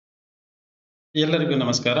ಎಲ್ಲರಿಗೂ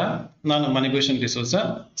ನಮಸ್ಕಾರ. ನಾನು ಮಣಿಭೂಷಣ್ ಡಿಸೋಜ,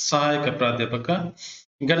 ಸಹಾಯಕ ಪ್ರಾಧ್ಯಾಪಕ,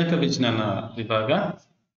 ಗಣಕ ವಿಜ್ಞಾನ ವಿಭಾಗ.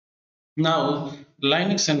 ನಾವು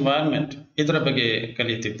ಲೈನಕ್ಸ್ ಎನ್ವೈರನ್ಮೆಂಟ್ ಇದರ ಬಗ್ಗೆ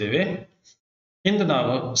ಕಲಿಯುತ್ತಿದ್ದೇವೆ. ಇಂದು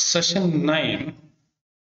ನಾವು session 9,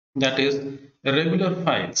 that is regular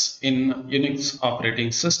files in Unix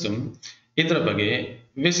operating system, ಇದರ ಬಗ್ಗೆ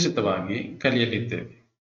ವಿಸ್ತೃತವಾಗಿ ಕಲಿಯಲಿದ್ದೇವೆ.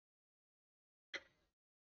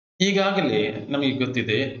 ಈಗಾಗಲೇ ನಮಗೆ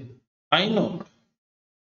ಗೊತ್ತಿದೆ ಐನೋಡ್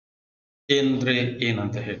ಅಂದ್ರೆ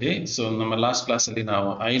ಏನಂತ ಹೇಳಿ. ಸೊ ನಮ್ಮ ಲಾಸ್ಟ್ ಕ್ಲಾಸ್ ಅಲ್ಲಿ ನಾವು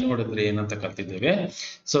ಐನೋಡ್ ಅಂದ್ರೆ ಏನಂತ ಕಲ್ತಿದ್ದೇವೆ.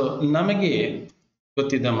 ಸೊ ನಮಗೆ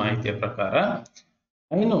ಗೊತ್ತಿದ್ದ ಮಾಹಿತಿಯ ಪ್ರಕಾರ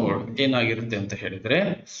ಐನೋಡ್ ಏನಾಗಿರುತ್ತೆ ಅಂತ ಹೇಳಿದ್ರೆ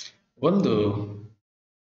ಒಂದು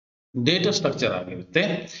ಡೇಟಾ ಸ್ಟ್ರಕ್ಚರ್ ಆಗಿರುತ್ತೆ.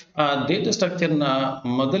 ಆ ಡೇಟಾ ಸ್ಟ್ರಕ್ಚರ್ ನ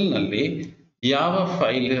ಮೊದಲಿನಲ್ಲಿ ಯಾವ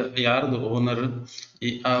ಫೈಲ್ ಯಾರ್ದು ಓನರ್,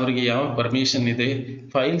 ಅವರಿಗೆ ಯಾವ ಪರ್ಮಿಷನ್ ಇದೆ,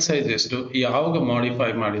 ಫೈಲ್ ಸೈಜ್ ಎಷ್ಟು, ಯಾವಾಗ ಮಾಡಿಫೈ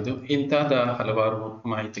ಮಾಡಿದ್ದು, ಇಂತಹದ ಹಲವಾರು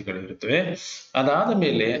ಮಾಹಿತಿಗಳಿರುತ್ತವೆ. ಅದಾದ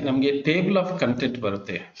ಮೇಲೆ ನಮಗೆ ಟೇಬಲ್ ಆಫ್ ಕಂಟೆಂಟ್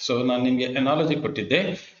ಬರುತ್ತೆ. ಸೊ ನಾನು ನಿಮ್ಗೆ ಅನಾಲಜಿ ಕೊಟ್ಟಿದ್ದೆ,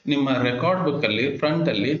 ನಿಮ್ಮ ರೆಕಾರ್ಡ್ ಬುಕ್ ಅಲ್ಲಿ ಫ್ರಂಟ್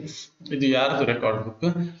ಅಲ್ಲಿ ಇದು ಯಾರ್ದು ರೆಕಾರ್ಡ್ ಬುಕ್,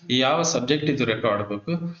 ಯಾವ ಸಬ್ಜೆಕ್ಟ್ ಇದು ರೆಕಾರ್ಡ್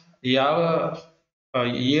ಬುಕ್, ಯಾವ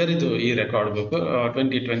ಇಯರ್ ಇದು ಈ ರೆಕಾರ್ಡ್ ಬುಕ್,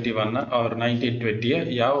 2021 ಆರ್ 1920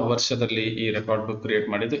 ಯಾವ ವರ್ಷದಲ್ಲಿ ಈ ರೆಕಾರ್ಡ್ ಬುಕ್ ಕ್ರಿಯೇಟ್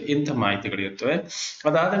ಮಾಡಿದ್ದು, ಇಂಥ ಮಾಹಿತಿಗಳು ಇರ್ತವೆ.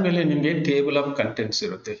 ಅದಾದ ಮೇಲೆ ನಿಮ್ಗೆ ಟೇಬಲ್ ಆಫ್ ಕಂಟೆಂಟ್ಸ್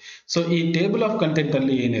ಇರುತ್ತೆ. ಸೊ ಈ ಟೇಬಲ್ ಆಫ್ ಕಂಟೆಂಟ್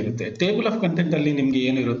ಅಲ್ಲಿ ಏನಿರುತ್ತೆ, ಟೇಬಲ್ ಆಫ್ ಕಂಟೆಂಟ್ ಅಲ್ಲಿ ನಿಮ್ಗೆ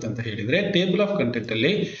ಏನಿರುತ್ತೆ ಅಂತ ಹೇಳಿದ್ರೆ, ಟೇಬಲ್ ಆಫ್ ಕಂಟೆಂಟ್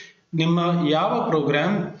ಅಲ್ಲಿ ನಿಮ್ಮ ಯಾವ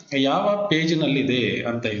ಪ್ರೋಗ್ರಾಮ್ ಯಾವ ಪೇಜ್ ನಲ್ಲಿ ಇದೆ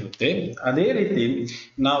ಅಂತ ಇರುತ್ತೆ. ಅದೇ ರೀತಿ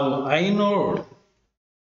ನಾವು ಐನೋಡ್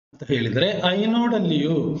ಅಂತ ಹೇಳಿದ್ರೆ ಐನೋಡ್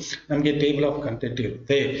ಅಲ್ಲಿಯೂ ನಮಗೆ ಟೇಬಲ್ ಆಫ್ ಕಂಟೆಂಟ್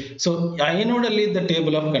ಇರುತ್ತೆ. ಸೊ ಐನೋಡ್ ಅಲ್ಲಿ ಇದ್ದ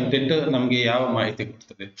ಟೇಬಲ್ ಆಫ್ ಕಂಟೆಂಟ್ ನಮಗೆ ಯಾವ ಮಾಹಿತಿ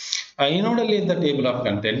ಕೊಡ್ತದೆ? ಐನೋಡ್ ಅಲ್ಲಿ ಇದ್ದ ಟೇಬಲ್ ಆಫ್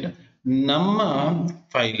ಕಂಟೆಂಟ್ ನಮ್ಮ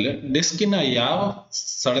ಫೈಲ್ ಡಿಸ್ಕಿನ ಯಾವ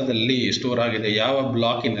ಸ್ಥಳದಲ್ಲಿ ಸ್ಟೋರ್ ಆಗಿದೆ, ಯಾವ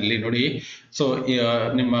ಬ್ಲಾಕಿನಲ್ಲಿ ನೋಡಿ. ಸೊ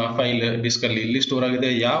ನಿಮ್ಮ ಫೈಲ್ ಡಿಸ್ಕ್ ಅಲ್ಲಿ ಇಲ್ಲಿ ಸ್ಟೋರ್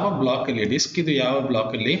ಆಗಿದೆ, ಯಾವ ಬ್ಲಾಕ್ ಅಲ್ಲಿ ಡಿಸ್ಕ್ ಇದು, ಯಾವ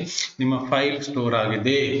ಬ್ಲಾಕ್ ಅಲ್ಲಿ ನಿಮ್ಮ ಫೈಲ್ ಸ್ಟೋರ್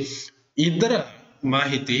ಆಗಿದೆ, ಇದರ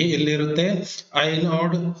ಮಾಹಿತಿ ಎಲ್ಲಿರುತ್ತೆ?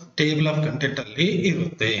 ಐನೋಡ್ ಟೇಬಲ್ ಆಫ್ ಕಂಟೆಂಟ್ ಅಲ್ಲಿ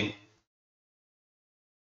ಇರುತ್ತೆ.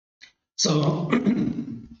 ಸೊ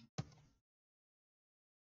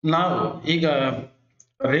ನಾವು ಈಗ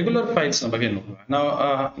ರೆಗ್ಯುಲರ್ ಫೈಲ್ಸ್ ನ ಬಗ್ಗೆ ನೋಡುವ.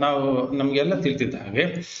 ನಾವು ನಮ್ಗೆಲ್ಲ ತಿಳಿದಿದ್ದ ಹಾಗೆ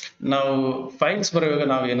ನಾವು ಫೈಲ್ಸ್ ಬರೆಯುವಾಗ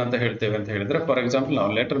ನಾವು ಏನಂತ ಹೇಳ್ತೇವೆ ಅಂತ ಹೇಳಿದ್ರೆ, ಫಾರ್ ಎಕ್ಸಾಂಪಲ್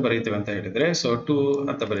ನಾವು ಲೆಟರ್ ಬರೀತೇವೆ ಅಂತ ಹೇಳಿದ್ರೆ, ಸೊ ಟು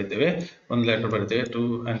ಅಂತ ಬರೀತೇವೆ, ಒಂದು letter ಬರೀತೇವೆ, to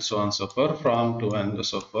and so on so for, from to and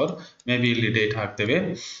so for, may be ಇಲ್ಲಿ ಡೇಟ್ ಹಾಕ್ತೇವೆ,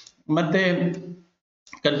 ಮತ್ತೆ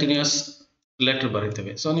ಕಂಟಿನ್ಯೂಸ್ ಲೆಟರ್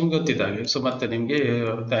ಬರೀತೇವೆ. ಸೊ ನಿಮ್ಗೆ ಗೊತ್ತಿದ್ದಾಗೆ. ಸೊ ಮತ್ತೆ ನಿಮ್ಗೆ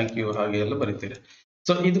ಥ್ಯಾಂಕ್ ಯು ಹಾಗೆ ಎಲ್ಲ ಬರೀತೇವೆ.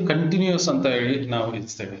 ಸೊ ಇದು ಕಂಟಿನ್ಯೂಸ್ ಅಂತ ಹೇಳಿ ನಾವು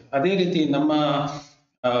ಇರ್ತೇವೆ. ಅದೇ ರೀತಿ ನಮ್ಮ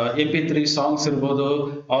MP3 ಸಾಂಗ್ಸ್ ಇರ್ಬೋದು,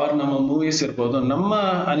 ಆರ್ ನಮ್ಮ ಮೂವೀಸ್ ಇರ್ಬೋದು. ನಮ್ಮ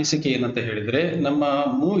ಅನಿಸಿಕೆ ಏನಂತ ಹೇಳಿದ್ರೆ, ನಮ್ಮ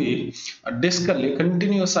ಮೂವಿ ಡಿಸ್ಕ್ ಅಲ್ಲಿ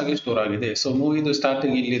ಕಂಟಿನ್ಯೂಸ್ ಆಗಿ ಸ್ಟೋರ್ ಆಗಿದೆ. ಸೊ ಮೂವಿದು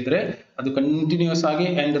ಸ್ಟಾರ್ಟಿಂಗ್ ಇಲ್ಲಿದ್ರೆ ಅದು ಕಂಟಿನ್ಯೂಸ್ ಆಗಿ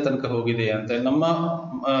ಎಂಡ್ ತನಕ ಹೋಗಿದೆ ಅಂತ ನಮ್ಮ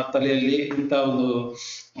ತಲೆಯಲ್ಲಿ ಇಂಥ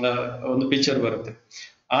ಒಂದು ಪಿಕ್ಚರ್ ಬರುತ್ತೆ.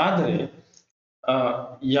 ಆದ್ರೆ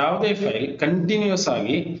ಯಾವುದೇ ಫೈಲ್ ಕಂಟಿನ್ಯೂಸ್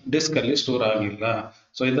ಆಗಿ ಡಿಸ್ಕ್ ಅಲ್ಲಿ ಸ್ಟೋರ್ ಆಗಿಲ್ಲ.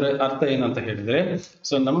 ಸೊ ಇದರ ಅರ್ಥ ಏನಂತ ಹೇಳಿದ್ರೆ,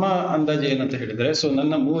 ಸೊ ನಮ್ಮ ಅಂದಾಜು ಏನಂತ ಹೇಳಿದ್ರೆ, ಸೊ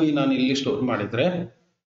ನನ್ನ ಮೂವಿ ನಾನು ಇಲ್ಲಿ ಸ್ಟೋರ್ ಮಾಡಿದ್ರೆ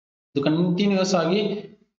ಇದು ಕಂಟಿನ್ಯೂಸ್ ಆಗಿ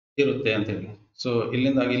ಇರುತ್ತೆ ಅಂತ ಹೇಳಿ. ಸೊ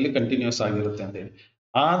ಇಲ್ಲಿಂದಾಗಿ ಇಲ್ಲಿ ಕಂಟಿನ್ಯೂಸ್ ಆಗಿರುತ್ತೆ ಅಂತ ಹೇಳಿ.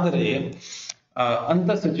 ಆದ್ರೆ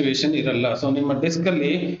ಅಂತ ಸಿಚುವೇಶನ್ ಇರಲ್ಲ. ಸೊ ನಿಮ್ಮ ಡಿಸ್ಕ್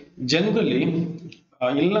ಅಲ್ಲಿ ಜನರಲಿ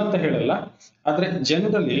ಇಲ್ಲ ಅಂತ ಹೇಳಲ್ಲ, ಆದ್ರೆ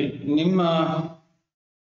ಜನರಲಿ ನಿಮ್ಮ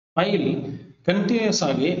ಫೈಲ್ ಕಂಟಿನ್ಯೂಸ್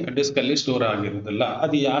ಆಗಿ ಡಿಸ್ಕ್ ಅಲ್ಲಿ ಸ್ಟೋರ್ ಆಗಿರೋದಿಲ್ಲ.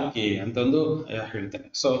 ಅದು ಯಾಕೆ ಅಂತ ಒಂದು ಹೇಳ್ತೇನೆ.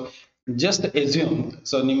 ಸೊ ಜಸ್ಟ್ ಎಸ್ಯೂಮ್,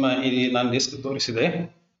 ಸೊ ನಿಮ್ಮ ನಾನು ಡಿಸ್ಕ್ ತೋರಿಸಿದೆ.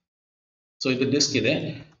 ಸೊ ಇದು ಡಿಸ್ಕ್ ಇದೆ.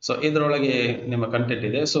 ಸೊ ಇದರೊಳಗೆ ನಿಮ್ಮ ಕಂಟೆಂಟ್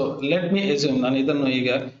ಇದೆ. ಸೊ ಲೆಟ್ ಮಿ ಎಸ್ಯೂಮ್, ನಾನು ಇದನ್ನು ಈಗ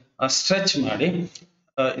ಸ್ಟ್ರೆಚ್ ಮಾಡಿ,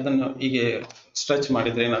 ಇದನ್ನು ಹೀಗೆ ಸ್ಟ್ರೆಚ್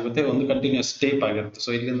ಮಾಡಿದ್ರೆ ಏನಾಗುತ್ತೆ, ಒಂದು ಕಂಟಿನ್ಯೂಸ್ ಟೇಪ್ ಆಗಿರುತ್ತೆ.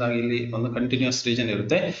 ಸೊ ಇಲ್ಲಿಂದ ಇಲ್ಲಿ ಒಂದು ಕಂಟಿನ್ಯೂಸ್ ರೀಜನ್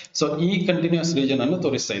ಇರುತ್ತೆ. ಸೊ ಈ ಕಂಟಿನ್ಯೂಸ್ ರೀಜನ್ ಅನ್ನು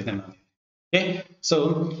ತೋರಿಸ್ತಾ ಇದ್ದೇನೆ ನಾನು. Okay, so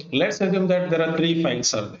let's assume that there are 3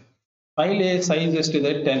 files are there. File size ಎಷ್ಟಿದೆ?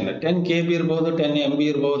 10 KB ಇರ್ಬೋದು, 10 MB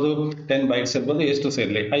ಇರ್ಬೋದು, 10 ಬೈಟ್ಸ್ ಇರ್ಬೋದು, ಎಷ್ಟು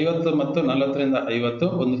ಸೇರ್ಲಿ 50 ಮತ್ತು 40ರಿಂದ 50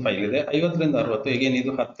 ಒಂದು ಫೈಲ್ ಇದೆ. 50ರಿಂದ 60 ಈಗೇನು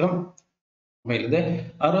ಇದು 10 ಫೈಲ್ ಇದೆ.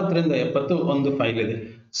 60ರಿಂದ 70 ಒಂದು ಫೈಲ್ ಇದೆ.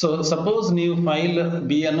 ಸೊ ಸಪೋಸ್ ನೀವು ಫೈಲ್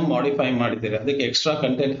ಬಿ ಅನ್ನು ಮಾಡಿಫೈ ಮಾಡಿದ್ದೀರಾ, ಅದಕ್ಕೆ ಎಕ್ಸ್ಟ್ರಾ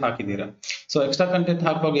ಕಂಟೆಂಟ್ ಹಾಕಿದ್ದೀರಾ. ಸೊ ಎಕ್ಸ್ಟ್ರಾ ಕಂಟೆಂಟ್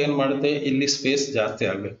ಹಾಕುವಾಗ ಏನ್ ಮಾಡುತ್ತೆ, ಇಲ್ಲಿ ಸ್ಪೇಸ್ ಜಾಸ್ತಿ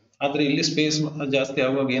ಆಗ್ಬೇಕು. ಆದ್ರೆ ಇಲ್ಲಿ ಸ್ಪೇಸ್ ಜಾಸ್ತಿ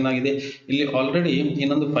ಆಗುವಾಗ ಏನಾಗಿದೆ, ಇಲ್ಲಿ ಆಲ್ರೆಡಿ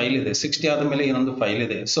ಇನ್ನೊಂದು ಫೈಲ್ ಇದೆ. 60 ಆದ್ಮೇಲೆ ಇನ್ನೊಂದು ಫೈಲ್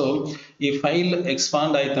ಇದೆ. ಸೊ ಈ ಫೈಲ್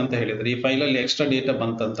ಎಕ್ಸ್ಪಾಂಡ್ ಆಯ್ತು ಅಂತ ಹೇಳಿದ್ರೆ, ಈ ಫೈಲ್ ಅಲ್ಲಿ ಎಕ್ಸ್ಟ್ರಾ ಡೇಟಾ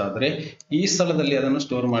ಬಂತಂತಾದ್ರೆ ಈ ಸ್ಥಳದಲ್ಲಿ ಅದನ್ನು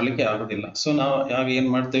ಸ್ಟೋರ್ ಮಾಡ್ಲಿಕ್ಕೆ ಆಗುದಿಲ್ಲ. ಸೊ ನಾವು ಆಗ ಏನ್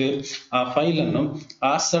ಮಾಡ್ತೇವೆ, ಆ ಫೈಲ್ ಅನ್ನು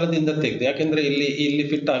ಆ ಸ್ಥಳದಿಂದ ತೆಗೆದು, ಯಾಕೆಂದ್ರೆ ಇಲ್ಲಿ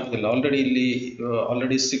ಫಿಟ್ ಆಗುದಿಲ್ಲ.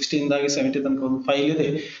 ಆಲ್ರೆಡಿ 60 ಇಂದಾಗಿ 70 ತನಕ ಒಂದು ಫೈಲ್ ಇದೆ.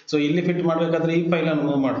 ಸೊ ಇಲ್ಲಿ ಫಿಟ್ ಮಾಡ್ಬೇಕಾದ್ರೆ ಈ ಫೈಲ್ ಅನ್ನು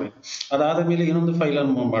ಮೂವ್ ಮಾಡ್ಬೇಕು, ಅದಾದ ಮೇಲೆ ಇನ್ನೊಂದು ಫೈಲ್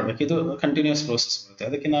ಅನ್ನು ಮೂವ್ ಮಾಡ್ಬೇಕು. ಇದು ಕಂಟಿನ್ಯೂಸ್ ಪ್ರೋಸೆಸ್ ಬರುತ್ತೆ.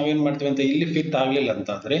 ಅದಕ್ಕೆ ನಾವೇನ್ ಮಾಡ್ತೇವೆ ಅಂತ, ಇಲ್ಲಿ ಫಿಟ್ ಆಗ್ಲಿಲ್ಲ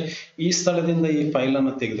ಅಂತಾದ್ರೆ ಈ ಸ್ಥಳದಿಂದ ಈ ಫೈಲ್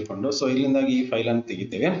ಅನ್ನು ತೆಗೆದುಕೊಂಡು ಸೊ ಇಲ್ಲಿಂದಾಗಿ ಈ ಫೈಲ್ ಅನ್ನು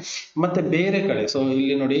ತೆಗಿತೇವೆ ಮತ್ತೆ ಬೇರೆ ಕಡೆ ಸೊ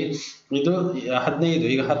ಇಲ್ಲಿ ನೋಡಿ ಇದು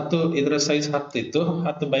 15 ಈಗ 10 ಇದರ ಸೈಜ್ 10 ಇತ್ತು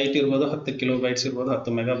 10 ಬೈಟ್ ಇರ್ಬೋದು 10 ಕಿಲೋ ಬೈಟ್ಸ್ ಇರ್ಬೋದು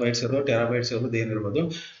 10 ಮೆಗಾ ಬೈಟ್ಸ್ ಇರ್ಬೋದು ಟೆರಾಬೈಟ್ಸ್ ಇರ್ಬೋದು ಏನಿರ್ಬೋದು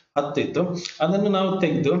 10 ಇತ್ತು ಅದನ್ನು ನಾವು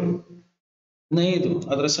ತೆಗೆದು 15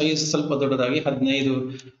 ಅದರ ಸೈಜ್ ಸ್ವಲ್ಪ ದೊಡ್ಡದಾಗಿ 15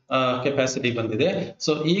 ಕೆಪಾಸಿಟಿ ಬಂದಿದೆ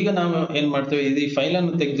ಸೊ ಈಗ ನಾವು ಏನ್ ಮಾಡ್ತೇವೆ ಈ ಫೈಲ್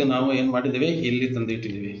ಅನ್ನು ತೆಗೆದು ನಾವು ಏನ್ ಮಾಡಿದ್ದೇವೆ ಇಲ್ಲಿ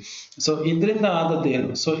ತಂದಿಟ್ಟಿದ್ದೀವಿ ಸೊ ಇದರಿಂದ ಆದದ್ದು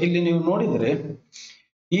ಏನು ಸೊ ಇಲ್ಲಿ ನೀವು ನೋಡಿದರೆ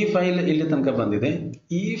ಈ ಫೈಲ್ ಇಲ್ಲಿ ತನಕ ಬಂದಿದೆ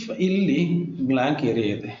ಇಲ್ಲಿ ಬ್ಲಾಂಕ್ ಏರಿಯಾ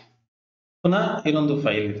ಇದೆ ಪುನಃ ಇನ್ನೊಂದು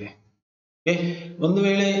ಫೈಲ್ ಇದೆ ಒಂದು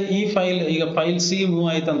ವೇಳೆ ಈ ಫೈಲ್ ಈಗ ಫೈಲ್ ಸಿ ಮೂವ್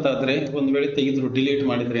ಆಯ್ತಂತಾದ್ರೆ ಒಂದು ವೇಳೆ ತೆಗೆದ್ರು ಡಿಲೀಟ್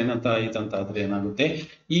ಮಾಡಿದ್ರೆ ಏನಂತ ಆಯ್ತಂತಾದ್ರೆ ಏನಾಗುತ್ತೆ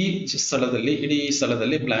ಈ ಸ್ಥಳದಲ್ಲಿ ಇಡೀ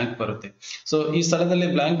ಸ್ಥಳದಲ್ಲಿ ಬ್ಲಾಂಕ್ ಬರುತ್ತೆ ಸೊ ಈ ಸ್ಥಳದಲ್ಲಿ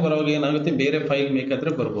ಬ್ಲಾಂಕ್ ಬರುವಾಗ ಏನಾಗುತ್ತೆ ಬೇರೆ ಫೈಲ್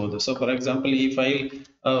ಬೇಕಾದ್ರೆ ಬರ್ಬೋದು ಸೊ ಫಾರ್ ಎಕ್ಸಾಂಪಲ್ ಈ ಫೈಲ್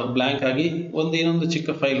ಬ್ಲಾಂಕ್ ಆಗಿ ಇನ್ನೊಂದು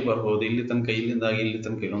ಚಿಕ್ಕ ಫೈಲ್ ಬರ್ಬೋದು ಇಲ್ಲಿ ತನಕ ಇಲ್ಲಿಂದಾಗಿ ಇಲ್ಲಿ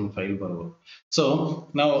ತನಕ ಇನ್ನೊಂದು ಫೈಲ್ ಬರ್ಬೋದು ಸೊ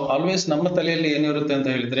ನಾವು ಆಲ್ವೇಸ್ ನಮ್ಮ ತಲೆಯಲ್ಲಿ ಏನಿರುತ್ತೆ ಅಂತ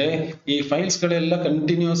ಹೇಳಿದ್ರೆ ಈ ಫೈಲ್ಸ್ ಗಳೆಲ್ಲ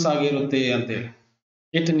ಕಂಟಿನ್ಯೂಸ್ ಆಗಿರುತ್ತೆ ಅಂತ ಹೇಳಿ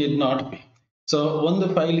it need not be so ಒಂದು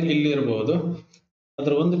ಫೈಲ್ ಇಲ್ಲಿ ಇರಬಹುದು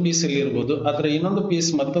ಅದರ ಒಂದು ಪೀಸ್ ಇಲ್ಲಿ ಇರಬಹುದು ಅದರ ಇನ್ನೊಂದು ಪೀಸ್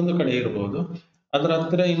ಮತ್ತೊಂದು ಕಡೆ ಇರಬಹುದು ಅದರ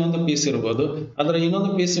ಹತ್ತಿರ ಇನ್ನೊಂದು ಪೀಸ್ ಇರಬಹುದು ಅದರ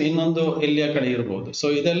ಇನ್ನೊಂದು ಪೀಸ್ ಇನ್ನೊಂದು ಎಲ್ಲಿಯ ಕಡೆ ಇರಬಹುದು ಸೊ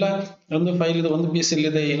ಇದೆಲ್ಲ ಒಂದು ಫೈಲ್ ಇದೆ ಒಂದು ಪೀಸ್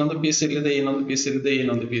ಇಲ್ಲಿದೆ ಇನ್ನೊಂದು ಪೀಸ್ ಇಲ್ಲಿದೆ ಇನ್ನೊಂದು ಪೀಸ್ ಇಲ್ಲಿದೆ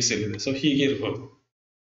ಇನ್ನೊಂದು ಪೀಸ್ ಇಲ್ಲಿದೆ ಸೊ ಹೀಗೆ ಇರಬಹುದು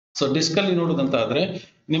ಸೊ ಡಿಸ್ಕ್ ಅಲ್ಲಿ ನೋಡುದಂತ ಆದ್ರೆ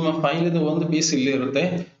ನಿಮ್ಮ ಫೈಲ್ ಇದು ಒಂದು ಪೀಸ್ ಇಲ್ಲಿ ಇರುತ್ತೆ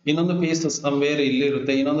ಇನ್ನೊಂದು ಪೀಸ್ ಸಂವೇರ್ ಇಲ್ಲಿ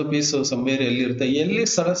ಇರುತ್ತೆ ಇನ್ನೊಂದು ಪೀಸ್ ಸಂವೇರ್ ಎಲ್ಲಿ ಇರುತ್ತೆ ಎಲ್ಲಿ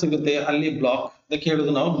ಸ್ಥಳ ಸಿಗುತ್ತೆ ಅಲ್ಲಿ ಬ್ಲಾಕ್ ಅದಕ್ಕೆ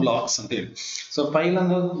ಹೇಳುದು ನಾವು ಬ್ಲಾಕ್ಸ್ ಅಂತ ಹೇಳಿ ಸೊ ಫೈಲ್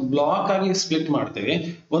ಅನ್ನು ಬ್ಲಾಕ್ ಆಗಿ ಸ್ಪ್ಲಿಟ್ ಮಾಡ್ತೇವೆ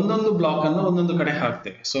ಒಂದೊಂದು ಬ್ಲಾಕ್ ಅನ್ನು ಒಂದೊಂದು ಕಡೆ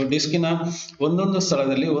ಹಾಕ್ತೇವೆ ಸೊ ಡಿಸ್ಕಿನ ಒಂದೊಂದು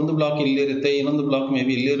ಸ್ಥಳದಲ್ಲಿ ಒಂದು ಬ್ಲಾಕ್ ಇಲ್ಲಿ ಇರುತ್ತೆ ಇನ್ನೊಂದು ಬ್ಲಾಕ್ ಮೇ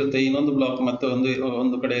ಬಿ ಇಲ್ಲಿ ಇರುತ್ತೆ ಇನ್ನೊಂದು ಬ್ಲಾಕ್ ಮತ್ತೆ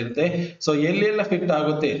ಒಂದು ಕಡೆ ಇರುತ್ತೆ ಸೊ ಎಲ್ಲೆಲ್ಲ ಫಿಟ್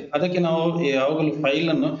ಆಗುತ್ತೆ ಅದಕ್ಕೆ ನಾವು ಯಾವಾಗಲೂ ಫೈಲ್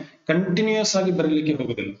ಅನ್ನು ಕಂಟಿನ್ಯೂಸ್ ಆಗಿ ಬರೀಲಿಕ್ಕೆ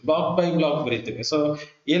ಹೋಗುದಿಲ್ಲ ಬ್ಲಾಕ್ ಬೈ ಬ್ಲಾಕ್ ಬರೀತೇವೆ ಸೊ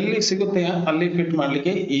ಎಲ್ಲಿ ಸಿಗುತ್ತೆ ಅಲ್ಲಿ ಫಿಟ್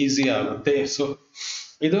ಮಾಡ್ಲಿಕ್ಕೆ ಈಸಿ ಆಗುತ್ತೆ ಸೊ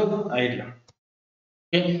ಇದು ಐಡಿಯಾ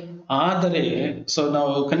ಆದರೆ ಸೊ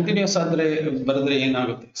ನಾವು ಕಂಟಿನ್ಯೂಸ್ ಆದ್ರೆ ಬರೆದ್ರೆ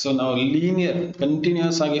ಏನಾಗುತ್ತೆ ಸೊ ನಾವು ಲೀನಿಯರ್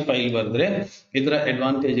ಕಂಟಿನ್ಯೂಸ್ ಆಗಿ ಫೈಲ್ ಬರೆದ್ರೆ ಇದರ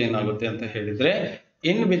ಅಡ್ವಾಂಟೇಜ್ ಏನಾಗುತ್ತೆ ಅಂತ ಹೇಳಿದ್ರೆ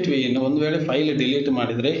ಇನ್ ಬಿಟ್ವೀನ್ ಒಂದು ವೇಳೆ ಫೈಲ್ ಡಿಲೀಟ್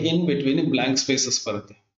ಮಾಡಿದ್ರೆ ಇನ್ ಬಿಟ್ವೀನ್ ಬ್ಲಾಂಕ್ ಸ್ಪೇಸಸ್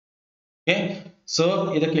ಬರುತ್ತೆ ಸೊ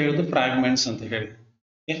ಇದಕ್ಕೆ ಹೇಳುದು ಫ್ರಾಗ್ಮೆಂಟ್ಸ್ ಅಂತ ಹೇಳಿ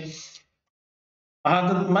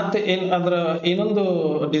ಮತ್ತೆ ಅದರ ಇನ್ನೊಂದು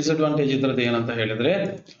ಡಿಸ್ಅಡ್ವಾಂಟೇಜ್ ಇದ್ರದ್ದು ಏನಂತ ಹೇಳಿದ್ರೆ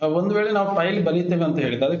ಒಂದು ವೇಳೆ ನಾವು ಫೈಲ್ ಬರೀತೇವೆ ಅಂತ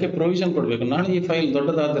ಹೇಳಿದ್ರೆ ಅದಕ್ಕೆ ಪ್ರೊವಿಷನ್ ಕೊಡ್ಬೇಕು ನಾಳೆ ಈ ಫೈಲ್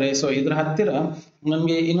ದೊಡ್ಡದಾದ್ರೆ ಸೊ ಇದ್ರ ಹತ್ತಿರ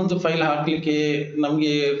ನಮ್ಗೆ ಇನ್ನೊಂದು ಫೈಲ್ ಹಾಕ್ಲಿಕ್ಕೆ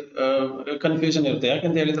ನಮ್ಗೆ ಕನ್ಫ್ಯೂಷನ್ ಇರುತ್ತೆ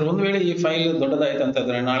ಯಾಕಂತ ಹೇಳಿದ್ರೆ ಒಂದು ವೇಳೆ ಈ ಫೈಲ್ ದೊಡ್ಡದಾಯ್ತು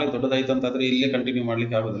ಅಂತಂದ್ರೆ ನಾಳೆ ದೊಡ್ಡದಾಯ್ತು ಅಂತಂದ್ರೆ ಇಲ್ಲೇ ಕಂಟಿನ್ಯೂ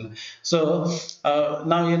ಮಾಡ್ಲಿಕ್ಕೆ ಆಗೋದಿಲ್ಲ ಸೊ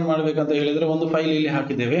ನಾವ್ ಏನ್ ಮಾಡ್ಬೇಕಂತ ಹೇಳಿದ್ರೆ ಒಂದು ಫೈಲ್ ಇಲ್ಲಿ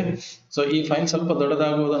ಹಾಕಿದ್ದೇವೆ ಸೊ ಈ ಫೈಲ್ ಸ್ವಲ್ಪ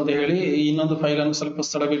ದೊಡ್ಡದಾಗುವುದು ಅಂತ ಹೇಳಿ ಇನ್ನೊಂದು ಫೈಲ್ ಅನ್ನು ಸ್ವಲ್ಪ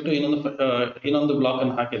ಸ್ಥಳ ಬಿಟ್ಟು ಇನ್ನೊಂದು ಬ್ಲಾಕ್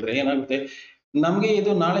ಅನ್ನು ಹಾಕಿದ್ರೆ ಏನಾಗುತ್ತೆ ನಮ್ಗೆ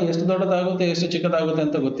ಇದು ನಾಳೆ ಎಷ್ಟು ದೊಡ್ಡದಾಗುತ್ತೆ ಎಷ್ಟು ಚಿಕ್ಕದಾಗುತ್ತೆ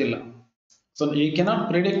ಅಂತ ಗೊತ್ತಿಲ್ಲ so you cannot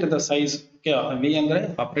predict the size V ಅಂದ್ರೆ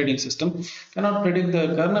operating system cannot predict the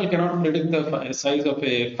kernel cannot predict the size of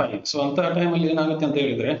A file so ಅಂತ ಟೈಮಲ್ಲಿ ಏನಾಗುತ್ತೆ ಅಂತ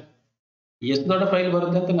ಹೇಳಿದ್ರೆ ಎಷ್ಟು ದೊಡ್ಡ ಫೈಲ್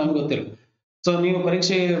ಬರುತ್ತೆ ಅಂತ ನಮ್ಗೆ ಗೊತ್ತಿಲ್ಲ ಸೊ ನೀವು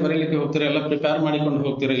ಪರೀಕ್ಷೆ ಬರೀಲಿಕ್ಕೆ ಹೋಗ್ತೀರಾ ಎಲ್ಲ ಪ್ರಿಪೇರ್ ಮಾಡಿಕೊಂಡು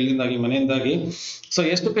ಹೋಗ್ತೀರಾ ಇಲ್ಲಿಂದಾಗಿ ಮನೆಯಿಂದಾಗಿ ಸೊ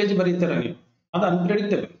ಎಷ್ಟು ಪೇಜ್ ಬರೀತೀರಾ ನೀವು ಅದು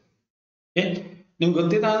ಅನ್ಪ್ರಿಡಿಕ್ಟೇಬಲ್ ನಿಮ್ಗೆ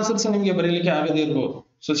ಗೊತ್ತಿದ್ದ ಆನ್ಸರ್ಸ್ ನಿಮ್ಗೆ ಬರೀಲಿಕ್ಕೆ ಆಗದೇ ಇರ್ಬೋದು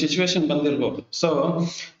ಸೊ ಸಿಚುವೇಶನ್ ಬಂದಿರ್ಬೋದು ಸೊ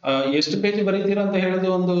ಎಷ್ಟು ಪೇಜ್ ಬರೀತೀರಾ ಅಂತ ಹೇಳೋದು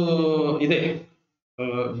ಒಂದು ಇದೆ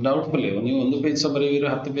ಡೌಟ್ಫುಲ್ ನೀವು ಒಂದು ಪೇಜ್ ಬರೀವಿರಿ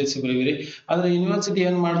 10 ಪೇಜ್ ಬರೀವಿರಿ ಆದ್ರೆ ಯೂನಿವರ್ಸಿಟಿ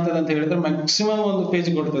ಏನ್ ಮಾಡ್ತದೆ ಅಂತ ಹೇಳಿದ್ರೆ ಮ್ಯಾಕ್ಸಿಮಮ್ ಒಂದು ಪೇಜ್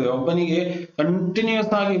ಕೊಡ್ತದೆ ಒಬ್ಬನಿಗೆ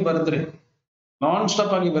ಕಂಟಿನ್ಯೂಸ್ ಆಗಿ ಬರೆದ್ರೆ ನಾನ್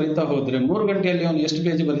ಸ್ಟಾಪ್ ಆಗಿ ಬರೀತಾ ಹೋದ್ರೆ 3 ಗಂಟೆಯಲ್ಲಿ ಅವನು ಎಷ್ಟು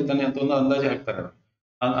ಪೇಜ್ ಬರೀತಾನೆ ಅಂತ ಒಂದು ಅಂದಾಜು ಹಾಕ್ತಾರೆ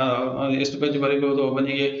ಎಷ್ಟು ಪೇಜ್ ಬರೀಬಹುದು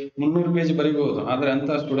ಒಬ್ಬನಿಗೆ 300 ಪೇಜ್ ಬರೀಬಹುದು ಆದ್ರೆ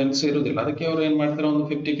ಅಂತ ಸ್ಟೂಡೆಂಟ್ಸ್ ಇರುವುದಿಲ್ಲ ಅದಕ್ಕೆ ಅವರು ಏನ್ ಮಾಡ್ತಾರೆ ಒಂದು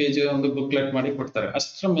 50 ಪೇಜ್ ಒಂದು ಬುಕ್ಲೆಟ್ ಮಾಡಿ ಕೊಡ್ತಾರೆ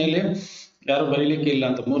ಅಷ್ಟರ ಮೇಲೆ ಯಾರು ಬರೀಲಿಕ್ಕೆ ಇಲ್ಲ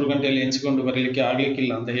ಅಂತ 3 ಗಂಟೆಯಲ್ಲಿ ಎಣಿಸಿಕೊಂಡು ಬರೀಲಿಕ್ಕೆ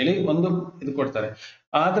ಆಗ್ಲಿಕ್ಕಿಲ್ಲ ಅಂತ ಹೇಳಿ ಒಂದು ಇದು ಕೊಡ್ತಾರೆ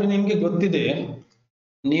ಆದ್ರೆ ನಿಮ್ಗೆ ಗೊತ್ತಿದೆ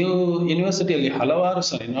ನೀವು ಯೂನಿವರ್ಸಿಟಿಯಲ್ಲಿ ಹಲವಾರು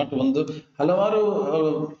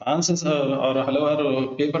ಆನ್ಸರ್ಸ್ ಅವರ ಹಲವಾರು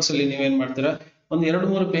ಪೇಪರ್ಸ್ ಅಲ್ಲಿ ನೀವೇನ್ ಮಾಡ್ತೀರಾ ಒಂದು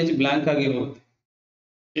 2-3 ಪೇಜ್ ಬ್ಲಾಂಕ್ ಆಗಿ ಹೋಗುತ್ತೆ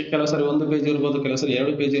ಕೆಲವು ಸರಿ 1 ಪೇಜ್ ಇರ್ಬೋದು ಕೆಲವು ಸರಿ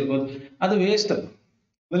 2 ಪೇಜ್ ಇರ್ಬೋದು ಅದು ವೇಸ್ಟ್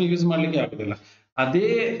ಅದನ್ನು ಯೂಸ್ ಮಾಡ್ಲಿಕ್ಕೆ ಆಗುದಿಲ್ಲ ಅದೇ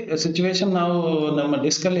ಸಿಚುವೇಶನ್ ನಾವು ನಮ್ಮ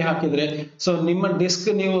ಡಿಸ್ಕ್ ಅಲ್ಲಿ ಹಾಕಿದ್ರೆ ಸೊ ನಿಮ್ಮ ಡಿಸ್ಕ್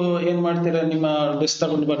ನೀವು ಏನ್ ಮಾಡ್ತೀರಾ ನಿಮ್ಮ ಡಿಸ್ಕ್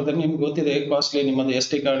ತಗೊಂಡು ಬರ್ತಾರೆ ನಿಮ್ಗೆ ಗೊತ್ತಿದೆ ಕಾಸ್ಟ್ಲಿ ನಿಮ್ಮದು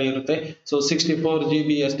SD ಕಾರ್ಡ್ ಇರುತ್ತೆ ಸೊ 64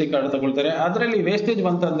 GB SD ಕಾರ್ಡ್ ತಗೊಳ್ತಾರೆ ಅದರಲ್ಲಿ ವೇಸ್ಟೇಜ್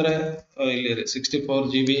ಬಂತಂದ್ರೆ ಇಲ್ಲಿ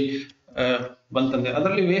 64 GB ಬಂತಂದ್ರೆ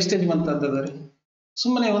ಅದರಲ್ಲಿ ವೇಸ್ಟೇಜ್ ಬಂತಂದ್ರೆ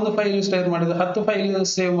ಸುಮ್ಮನೆ ಒಂದು ಫೈಲ್ ಸ್ಟೋರ್ ಮಾಡಿದ್ರೆ 10 ಫೈಲ್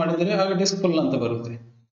ಸೇವ್ ಮಾಡಿದ್ರೆ ಆಗ ಡಿಸ್ಕ್ ಫುಲ್ ಅಂತ ಬರುತ್ತೆ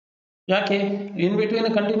ಯಾಕೆ in between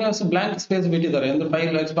continuous blank space ಬಿಟ್ಟಿದ್ದಾರೆ ಒಂದು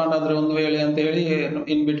ಫೈಲ್ ಎಕ್ಸ್ಪಾಂಡ್ ಆದ್ರೆ ಒಂದು ವೇಳೆ ಅಂತ ಹೇಳಿ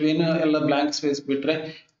ಇನ್ ಬಿಟ್ವೀನ್ ಎಲ್ಲ ಬ್ಲಾಂಕ್ ಸ್ಪೇಸ್ ಬಿಟ್ರೆ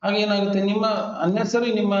ಆಗ ಏನಾಗುತ್ತೆ ನಿಮ್ಮ ಅನ್ನೆಸರಿ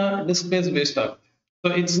ನಿಮ್ಮ ಡಿಸ್ಕ್ ಸ್ಪೇಸ್ ವೇಸ್ಟ್ ಆಗುತ್ತೆ so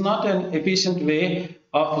it's not an efficient way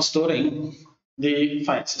of storing the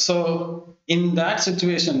files so in that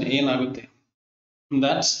situation ಏನಾಗುತ್ತೆ in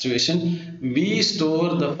that situation we store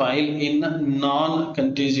the file in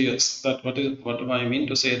non-contiguous what I mean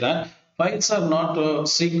to say that files are not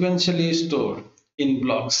sequentially stored in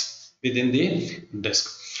blocks within the disk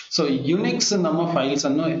so Unix ನಮ್ಮ files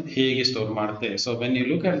ಅನ್ನು ಹೇಗೆ store ಮಾಡುತ್ತೆ? So when you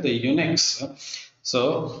look at the Unix, so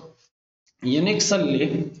Unix ಅಲ್ಲಿ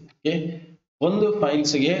ಒಂದು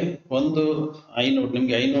ಫೈಲ್ಸ್ಗೆ ಒಂದು ಐನೋಡ್,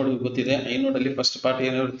 ನಿಮ್ಗೆ ಐನೋಡ್ ಗೊತ್ತಿದೆ. ಐನೋಡ್ ಅಲ್ಲಿ ಫಸ್ಟ್ ಪಾರ್ಟ್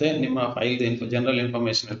ಏನಿರುತ್ತೆ, ನಿಮ್ಮ ಫೈಲ್ ಜನರಲ್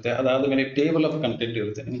ಇನ್ಫಾರ್ಮೇಶನ್ ಇರುತ್ತೆ. ಅದಾದ್ಮೇಲೆ ಟೇಬಲ್ ಆಫ್ ಕಂಟೆಂಟ್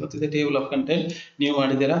ಇರುತ್ತೆ. ನಿಮ್ಗೆ ಗೊತ್ತಿದೆ ಟೇಬಲ್ ಆಫ್ ಕಂಟೆಂಟ್, ನೀವು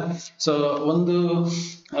ಮಾಡಿದ್ದೀರಾ. ಸೊ ಒಂದು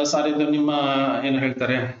ಸಾರಿ ನಿಮ್ಮ ಏನು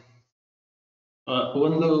ಹೇಳ್ತಾರೆ,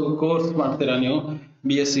 ಒಂದು ಕೋರ್ಸ್ ಮಾಡ್ತೀರಾ ನೀವು,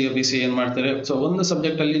 BSc BC ಏನ್ ಮಾಡ್ತಾರೆ. ಸೊ ಒಂದು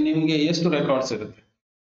ಸಬ್ಜೆಕ್ಟ್ ಅಲ್ಲಿ ನಿಮ್ಗೆ ಎಷ್ಟು ರೆಕಾರ್ಡ್ಸ್ ಇರುತ್ತೆ?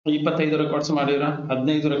 25 ರೆಕಾರ್ಡ್ಸ್ ಮಾಡಿದ್ರ,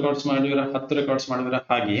 15 ರೆಕಾರ್ಡ್ಸ್ ಮಾಡಿದ್ರ, 10 ರೆಕಾರ್ಡ್ಸ್ ಮಾಡಿದ್ರ.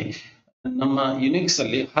 ಹಾಗೆ ನಮ್ಮ ಯುನಿಕ್ಸ್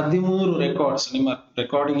ಅಲ್ಲಿ 13 ರೆಕಾರ್ಡ್ಸ್, ನಿಮ್ಮ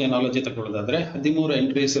ರೆಕಾರ್ಡಿಂಗ್ ಎನಾಲಜಿ ತಗೊಳ್ಳೋದಾದ್ರೆ 13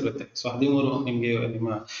 ಎಂಟ್ರೀಸ್ ಇರುತ್ತೆ. ಸೊ 13 ನಿಮ್ಗೆ ನಿಮ್ಮ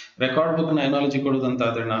ರೆಕಾರ್ಡ್ ಬುಕ್ ನ ಎನಾಲಜಿ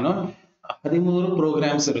ಕೊಡೋದಂತಾದ್ರೆ ನಾನು 13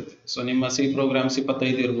 ಪ್ರೋಗ್ರಾಮ್ಸ್ ಇರುತ್ತೆ. ಸೊ ನಿಮ್ಮ ಸಿ ಪ್ರೋಗ್ರಾಮ್ಸ್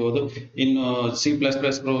 25 ಇರ್ಬೋದು, ಇನ್ನು C++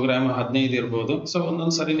 ಪ್ರೋಗ್ರಾಮ್ 15 ಇರ್ಬೋದು. ಸೊ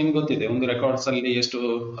ಒಂದೊಂದು ಸರಿ ನಿಮ್ಗೆ ಗೊತ್ತಿದೆ ಒಂದು ರೆಕಾರ್ಡ್ಸ್ ಅಲ್ಲಿ ಎಷ್ಟು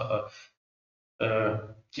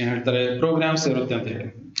ಏನ್ ಹೇಳ್ತಾರೆ ಪ್ರೋಗ್ರಾಮ್ಸ್ ಇರುತ್ತೆ ಅಂತ ಹೇಳಿ.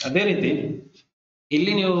 ಅದೇ ರೀತಿ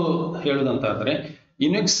ಇಲ್ಲಿ ನೀವು ಹೇಳುದಂತಾದ್ರೆ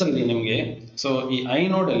ಯುನಿಕ್ಸ್ ಅಲ್ಲಿ ನಿಮ್ಗೆ, ಸೊ ಈ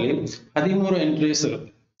ಐನೋಡ್ ಅಲ್ಲಿ 13 ಎಂಟ್ರೀಸ್ ಇರುತ್ತೆ.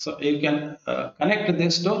 So you can connect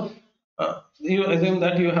this to, you assume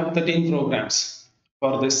that you have 13 programs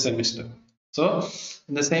for this semester. So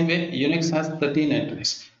in the same way Unix has 13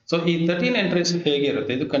 entries. So ಈ 13 entries ಹೇಗೆ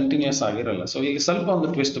ಇರುತ್ತೆ, ಇದು ಕಂಟಿನ್ಯೂಸ್ ಆಗಿರಲ್ಲ. ಸೊ ಇಲ್ಲಿ ಸ್ವಲ್ಪ ಒಂದು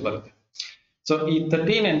ಟ್ವಿಸ್ಟ್ ಬರುತ್ತೆ. ಸೊ ಈ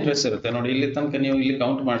 13 ಎಂಟ್ರೀಸ್ ಇರುತ್ತೆ ನೋಡಿ, ಇಲ್ಲಿ ತನಕ ನೀವು ಇಲ್ಲಿ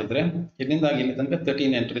ಕೌಂಟ್ ಮಾಡಿದ್ರೆ ಇಲ್ಲಿಂದ ಇಲ್ಲಿ ತನಕ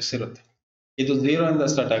 13 ಎಂಟ್ರೀಸ್ ಇರುತ್ತೆ. ಇದು 0 ಇಂದ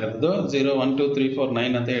ಸ್ಟಾರ್ಟ್ ಆಗುತ್ತೆ. 0 1 2 3 4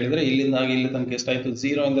 9 ಅಂತ ಹೇಳಿದ್ರೆ ಇಲ್ಲಿಂದ ಇಲ್ಲಿ ತನಕ ಎಷ್ಟಾಯ್ತು?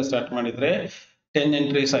 0 ಇಂದ ಸ್ಟಾರ್ಟ್ ಮಾಡಿದ್ರೆ 10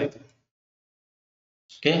 ಎಂಟ್ರೀಸ್ ಆಯ್ತು.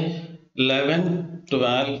 ಓಕೆ, 11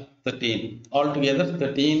 12 13 ಆಲ್ ಟುಗೆದರ್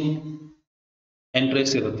 13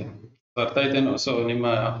 ಎಂಟ್ರೀಸ್ ಇರುತ್ತೆ. ಅರ್ಥ ಆಯ್ತೇನೋ? ಸೊ ನಿಮ್ಮ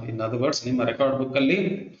ಇನ್ ಅದರ್ ವರ್ಡ್ಸ್ ನಿಮ್ಮ ರೆಕಾರ್ಡ್ ಬುಕ್ ಅಲ್ಲಿ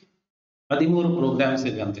 13 ಪ್ರೋಗ್ರಾಮ್ಸ್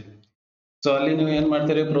ಇದೆ ಅಂತ. ಸೊ ಅಲ್ಲಿ ನೀವು ಏನ್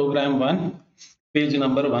ಮಾಡ್ತೀರಿ, ಪ್ರೋಗ್ರಾಮ್ 1 ಪೇಜ್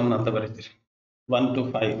ನಂಬರ್ 1 ಅಂತ ಬರೀತೀರಿ. 1 to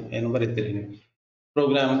 5 ಏನು ಬರೀತೀರಿ ನೀವು.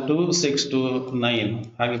 ಪ್ರೋಗ್ರಾಮ್ 2 6 to 9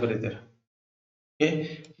 ಹಾಗೆ ಬರೀತೀರ. ಓಕೆ,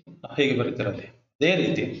 ಹೇಗೆ ಬರೀತೀರಲ್ಲಿ. ಅದೇ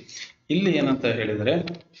ರೀತಿ ಇಲ್ಲಿ ಏನಂತ ಹೇಳಿದ್ರೆ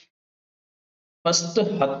ಫಸ್ಟ್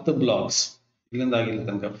 10 ಬ್ಲಾಕ್ಸ್ ಇಲ್ಲಿಂದ ಇಲ್ಲಿ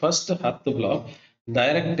ತನಕ ಫಸ್ಟ್ 10 ಬ್ಲಾಕ್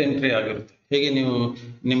ಡೈರೆಕ್ಟ್ ಎಂಟ್ರಿ ಆಗಿರುತ್ತೆ. ಹೇಗೆ ನೀವು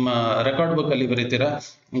ನಿಮ್ಮ ರೆಕಾರ್ಡ್ ಬುಕ್ ಅಲ್ಲಿ ಬರೀತೀರಾ,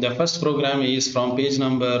 the first program is from page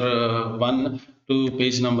number 1 to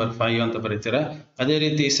page number 5 ಅಂತ ಬರೀತೀರಾ. ಅದೇ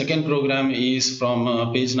ರೀತಿ second program is from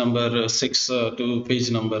page number 6 to page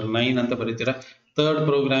number 9 ಅಂತ ಬರೀತೀರಾ. Third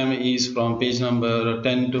program is from page number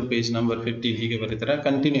 10 to page number 15 ಹೀಗೆ ಬರೀತೀರಾ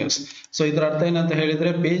ಕಂಟಿನ್ಯೂಸ್. ಸೊ ಇದರ ಅರ್ಥ ಏನಂತ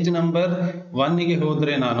ಹೇಳಿದ್ರೆ ಪೇಜ್ ನಂಬರ್ 1 ಗೆ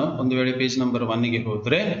ಹೋದ್ರೆ, ನಾನು ಒಂದು ವೇಳೆ ಪೇಜ್ ನಂಬರ್ 1 ಗೆ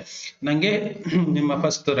ಹೋದ್ರೆ ನಂಗೆ ನಿಮ್ಮ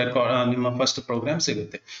ಫಸ್ಟ್ ರೆಕಾರ್ಡ್, ನಿಮ್ಮ ಫಸ್ಟ್ ಪ್ರೋಗ್ರಾಮ್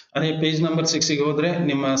ಸಿಗುತ್ತೆ. ಅದೇ ಪೇಜ್ ನಂಬರ್ 6 ಗೆ ಹೋದ್ರೆ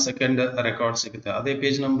ನಿಮ್ಮ ಸೆಕೆಂಡ್ ರೆಕಾರ್ಡ್ ಸಿಗುತ್ತೆ. ಅದೇ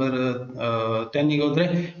ಪೇಜ್ ನಂಬರ್ 10 ಗೆ ಹೋದ್ರೆ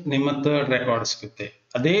ನಿಮ್ಮ ಥರ್ಡ್ ರೆಕಾರ್ಡ್ ಸಿಗುತ್ತೆ.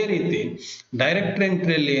 ಅದೇ ರೀತಿ ಡೈರೆಕ್ಟ್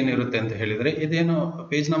ಎಂಟ್ರಿಯಲ್ಲಿ ಏನಿರುತ್ತೆ ಅಂತ ಹೇಳಿದ್ರೆ, ಇದೇನು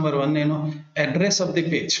ಪೇಜ್ ನಂಬರ್ 1 ಏನು address of the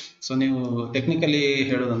page. So ನೀವು ಟೆಕ್ನಿಕಲಿ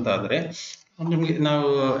ಹೇಳೋದಂತ ಆದ್ರೆ ನಿಮ್ಗೆ ನಾವು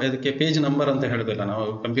ಇದಕ್ಕೆ ಪೇಜ್ ನಂಬರ್ ಅಂತ ಹೇಳೋದಿಲ್ಲ. ನಾವು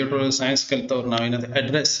ಕಂಪ್ಯೂಟರ್ ಸೈನ್ಸ್ ಕಲಿತವ್ರು ನಾವೇನಂತ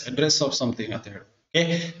ಅಡ್ರೆಸ್ ಆಫ್ ಸಮಥಿಂಗ್ ಅಂತ ಹೇಳಿ. ಓಕೆ,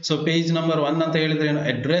 ಸೊ ಪೇಜ್ ನಂಬರ್ 1 ಅಂತ ಹೇಳಿದ್ರೆ ಏನು,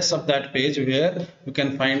 address of that page where you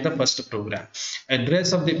can find the first program,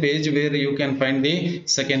 address of the page where you can find the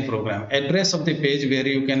second program, address of the page where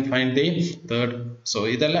you can find the third. So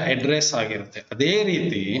ಇದೆಲ್ಲ address ಆಗಿರುತ್ತೆ. ಅದೇ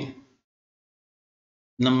ರೀತಿ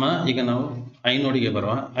ನಮ್ಮ ಈಗ ನಾವು ಐನೋಡಿಗೆ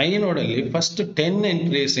ಬರುವ, ಐನೋಡಲ್ಲಿ first 10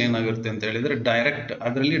 entries ಏನಾಗಿರುತ್ತೆ ಅಂತ ಹೇಳಿದ್ರೆ ಡೈರೆಕ್ಟ್,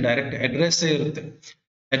 ಅದರಲ್ಲಿ ಡೈರೆಕ್ಟ್ ಅಡ್ರೆಸ್ ಇರುತ್ತೆ.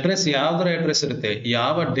 ಅಡ್ರೆಸ್ ಯಾವ್ದರ ಅಡ್ರೆಸ್ ಇರುತ್ತೆ,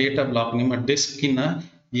 ಯಾವ ಡೇಟಾ ಬ್ಲಾಕ್, ನಿಮ್ಮ ಡಿಸ್ಕಿನ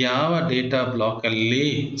ಯಾವ ಡೇಟಾ ಬ್ಲಾಕ್ ಅಲ್ಲಿ.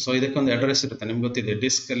 ಸೊ ಇದಕ್ಕೊಂದು ಅಡ್ರೆಸ್ ಇರುತ್ತೆ, ನಿಮ್ಗೆ ಗೊತ್ತಿದೆ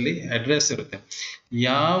ಡಿಸ್ಕ್ ಅಲ್ಲಿ ಅಡ್ರೆಸ್ ಇರುತ್ತೆ.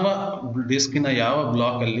 ಯಾವ ಡಿಸ್ಕಿನ ಯಾವ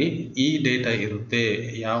ಬ್ಲಾಕ್ ಅಲ್ಲಿ ಈ ಡೇಟಾ ಇರುತ್ತೆ,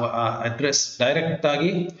 ಯಾವ ಅಡ್ರೆಸ್ ಡೈರೆಕ್ಟ್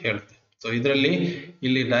ಆಗಿ ಹೇಳುತ್ತೆ. ಸೊ ಇದರಲ್ಲಿ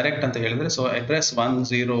ಇಲ್ಲಿ ಡೈರೆಕ್ಟ್ ಅಂತ ಹೇಳಿದ್ರೆ, ಸೊ ಅಡ್ರೆಸ್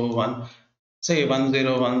 101 ಸೇ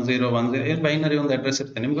 101010 ಬೈನರಿ ಒಂದು ಅಡ್ರೆಸ್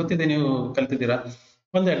ಇರುತ್ತೆ. ನಿಮ್ಗೆ ಗೊತ್ತಿದೆ, ನೀವು ಕಲ್ತಿದ್ದೀರಾ,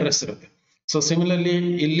 ಒಂದು ಅಡ್ರೆಸ್ ಇರುತ್ತೆ. ಸೊ ಸಿಮಿಲರ್ಲಿ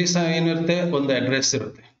ಇಲ್ಲಿ ಸಹ ಏನಿರುತ್ತೆ, ಒಂದು ಅಡ್ರೆಸ್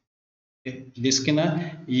ಇರುತ್ತೆ. ಡಿಸ್ಕಿನ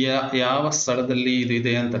ಯಾವ ಸ್ಥಳದಲ್ಲಿ ಇದು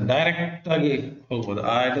ಇದೆ ಅಂತ ಡೈರೆಕ್ಟ್ ಆಗಿ ಹೋಗ್ಬೋದು.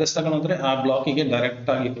 ಆ ಅಡ್ರೆಸ್ ತಗೊಂಡ್ರೆ ಆ ಬ್ಲಾಕಿಗೆ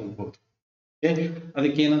ಡೈರೆಕ್ಟ್ ಆಗಿ ಹೋಗ್ಬೋದು.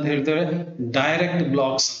 ಅದಕ್ಕೆ ಏನಂತ ಹೇಳ್ತೇವೆ, ಡೈರೆಕ್ಟ್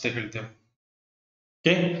ಬ್ಲಾಕ್ಸ್ ಅಂತ ಹೇಳ್ತೇವೆ.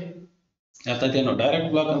 ಓಕೆ, ಅರ್ಥಾಯ್ತೇನೋ ಡೈರೆಕ್ಟ್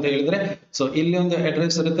ಬ್ಲಾಕ್ ಅಂತ ಹೇಳಿದ್ರೆ. ಸೊ ಇಲ್ಲಿ ಒಂದು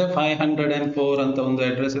ಅಡ್ರೆಸ್ ಇರುತ್ತೆ, 504 ಅಂತ ಒಂದು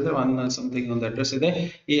ಅಡ್ರೆಸ್ ಇದೆ, 1 ಸಮಥಿಂಗ್ ಒಂದು ಅಡ್ರೆಸ್ ಇದೆ.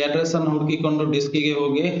 ಈ ಅಡ್ರೆಸ್ ಅನ್ನು ಹುಡುಕಿಕೊಂಡು ಡಿಸ್ಕಿಗೆ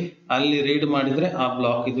ಹೋಗಿ ಅಲ್ಲಿ ರೀಡ್ ಮಾಡಿದ್ರೆ ಆ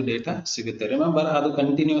ಬ್ಲಾಕ್ ಇದು ಡೇಟಾ ಸಿಗುತ್ತೆ. ರಿಮೆಂಬರ್, ಅದು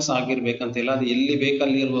ಕಂಟಿನ್ಯೂಸ್ ಆಗಿರ್ಬೇಕಂತಿಲ್ಲ, ಅದು ಎಲ್ಲಿ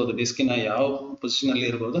ಬೇಕಲ್ಲಿ ಇರ್ಬೋದು, ಡಿಸ್ಕಿನ ಯಾವ ಪೊಸಿಷನ್ ಅಲ್ಲಿ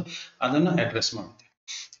ಇರ್ಬೋದು, ಅದನ್ನ ಅಡ್ರೆಸ್ ಮಾಡುತ್ತೆ.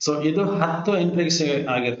 ಸೊ ಇದು 10 ಎಂಟ್ರೀಸ್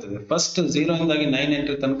ಆಗಿರ್ತದೆ. ಫಸ್ಟ್ 0 ಇಂದಾಗಿ 9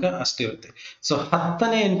 ಎಂಟ್ರಿ ತನಕ ಅಷ್ಟಿರುತ್ತೆ. ಸೊ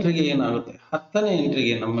 10ನೇ ಎಂಟ್ರಿಗೆ ಏನಾಗುತ್ತೆ, 10ನೇ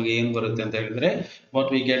ಎಂಟ್ರಿಗೆ ನಮಗೆ ಏನ್ ಬರುತ್ತೆ ಅಂತ ಹೇಳಿದ್ರೆ, what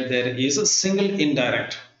we get there is single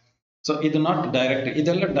indirect. So ಇದು ನಾಟ್ ಡೈರೆಕ್ಟ್,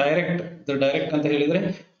 ಇದೆಲ್ಲ ಡೈರೆಕ್ಟ್. ಡೈರೆಕ್ಟ್ ಅಂತ ಹೇಳಿದ್ರೆ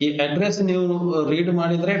ಈ ಅಡ್ರೆಸ್ ನೀವು ರೀಡ್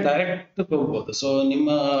ಮಾಡಿದ್ರೆ ಡೈರೆಕ್ಟ್ ಹೋಗ್ಬೋದು. ಸೊ ನಿಮ್ಮ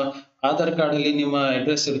ಆಧಾರ್ ಕಾರ್ಡ್ ಅಲ್ಲಿ ನಿಮ್ಮ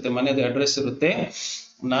ಅಡ್ರೆಸ್ ಇರುತ್ತೆ, ಮನೆಯದು ಅಡ್ರೆಸ್ ಇರುತ್ತೆ.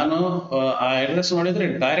 ನಾನು ಆ ಅಡ್ರೆಸ್ ನೋಡಿದ್ರೆ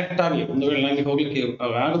ಡೈರೆಕ್ಟ್ ಆಗಿ ಒಂದು ವೇಳೆ ನನಗೆ ಹೋಗ್ಲಿಕ್ಕೆ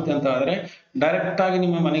ಆಗುತ್ತೆ ಅಂತ ಆದ್ರೆ ಡೈರೆಕ್ಟ್ ಆಗಿ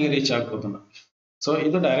ನಿಮ್ಮ ಮನೆಗೆ ರೀಚ್ ಆಗ್ಬೋದು ನಾನು. ಸೊ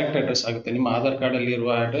ಇದು ಡೈರೆಕ್ಟ್ ಅಡ್ರೆಸ್ ಆಗುತ್ತೆ. ನಿಮ್ಮ ಆಧಾರ್ ಕಾರ್ಡ್ ಅಲ್ಲಿ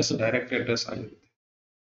ಇರುವ ಅಡ್ರೆಸ್ ಡೈರೆಕ್ಟ್ ಅಡ್ರೆಸ್ ಆಗಿರುತ್ತೆ.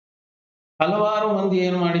 ಹಲವಾರು ಮಂದಿ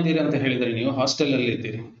ಏನ್ ಮಾಡಿದ್ದೀರಿ ಅಂತ ಹೇಳಿದ್ರೆ, ನೀವು ಹಾಸ್ಟೆಲ್ ಅಲ್ಲಿ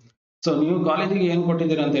ಇದ್ದೀರಿ. ಸೊ ನೀವು ಕಾಲೇಜಿಗೆ ಏನ್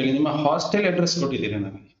ಕೊಟ್ಟಿದ್ದೀರಿ ಅಂತ ಹೇಳಿ ನಿಮ್ಮ ಹಾಸ್ಟೆಲ್ ಅಡ್ರೆಸ್ ಕೊಟ್ಟಿದ್ದೀರಿ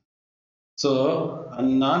ನನಗೆ. ಸೊ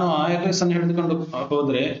ನಾನು ಆ ಅಡ್ರೆಸ್ ಅನ್ನು ಹಿಡಿದುಕೊಂಡು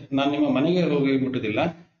ಹೋದ್ರೆ ನಾನು ನಿಮ್ಮ ಮನೆಗೆ ಹೋಗಿ ಮುಟ್ಟುದಿಲ್ಲ,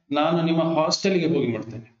 ನಾನು ನಿಮ್ಮ ಹಾಸ್ಟೆಲ್ಗೆ ಹೋಗಿ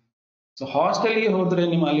ಮುಟ್ತೇನೆ. ಸೊ ಹಾಸ್ಟೆಲ್ಗೆ ಹೋದ್ರೆ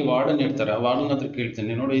ನಿಮ್ಮ ಅಲ್ಲಿ ವಾರ್ಡನ್ ಇರ್ತಾರೆ, ಆ ವಾರ್ಡನ್ ಹತ್ರ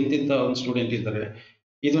ಕೇಳ್ತೇನೆ, ನೋಡಿ ಇಂತಿಂತ ಒಂದು ಸ್ಟೂಡೆಂಟ್ ಇದ್ದಾರೆ,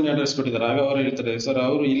 ಇದನ್ನ ಅಡ್ರೆಸ್ ಕೊಟ್ಟಿದ್ದಾರೆ. ಆಗ ಅವರು ಹೇಳ್ತಾರೆ, ಸರ್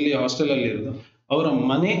ಅವರು ಇಲ್ಲಿ ಹಾಸ್ಟೆಲ್ ಅಲ್ಲಿ ಇರೋದು, ಅವರ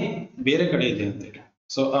ಮನೆ ಬೇರೆ ಕಡೆ ಇದೆ ಅಂತ ಹೇಳಿ.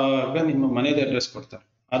 ಸೊ ಆಗ ನಿಮ್ಮ ಮನೆಯದ ಅಡ್ರೆಸ್ ಕೊಡ್ತಾರೆ,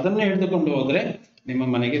 ಅದನ್ನೇ ಹಿಡಿದುಕೊಂಡು ಹೋದ್ರೆ ನಿಮ್ಮ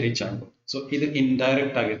ಮನೆಗೆ ರೀಚ್ ಆಗ್ಬೋದು. ಸೊ ಇದು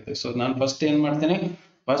ಇಂಡೈರೆಕ್ಟ್ ಆಗಿರುತ್ತೆ. ಸೊ ನಾನು ಫಸ್ಟ್ ಏನ್ ಮಾಡ್ತೇನೆ,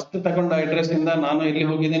 ಫಸ್ಟ್ ತಗೊಂಡ ಅಡ್ರೆಸ್ ಇಂದ ನಾನು ಇಲ್ಲಿ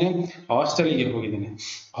ಹೋಗಿದ್ದೇನೆ, ಹಾಸ್ಟೆಲ್ಗೆ ಹೋಗಿದ್ದೇನೆ.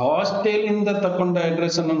 ಹಾಸ್ಟೆಲ್ ಇಂದ ತಕೊಂಡ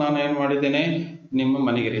ಅಡ್ರೆಸ್ ಅನ್ನು ನಾನು ಏನ್ ಮಾಡಿದ್ದೇನೆ, ನಿಮ್ಮ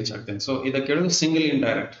ಮನೆಗೆ ರೀಚ್ ಆಗ್ತೇನೆ. ಸೊ ಇದಕ್ಕೆ ಹೇಳುದು ಸಿಂಗಲ್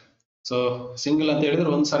ಇಂಡೈರೆಕ್ಟ್. ಸೊ ಸಿಂಗಲ್ ಅಂತ ಹೇಳಿದ್ರೆ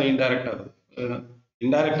ಒಂದ್ಸಾರಿ ಇಂಡೈರೆಕ್ಟ್ ಆಗುತ್ತೆ.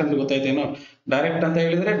 ಇಂಡೈರೆಕ್ಟ್ ಅಂತ ಗೊತ್ತಾಯ್ತೇನೋ. ಡೈರೆಕ್ಟ್ ಅಂತ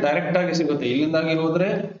ಹೇಳಿದ್ರೆ ಡೈರೆಕ್ಟ್ ಆಗಿ ಸಿಗುತ್ತೆ, ಇಲ್ಲಿಂದಾಗಿ ಹೋದ್ರೆ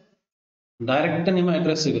ಡೈರೆಕ್ಟ್ ನಿಮ್ಮ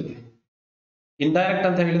ಅಡ್ರೆಸ್ ಸಿಗುತ್ತೆ. ಇಂಡೈರೆಕ್ಟ್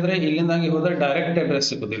ಅಂತ ಹೇಳಿದ್ರೆ ಇಲ್ಲಿಂದಾಗಿ ಹೋದ್ರೆ ಡೈರೆಕ್ಟ್ ಅಡ್ರೆಸ್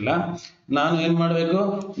ಸಿಗುದಿಲ್ಲ. ನಾನು ಏನ್ ಮಾಡ್ಬೇಕು,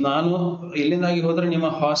 ನಾನು ಇಲ್ಲಿಂದಾಗಿ ಹೋದ್ರೆ ನಿಮ್ಮ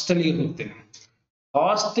ಹಾಸ್ಟೆಲ್ಗೆ ಹೋಗ್ತೇನೆ,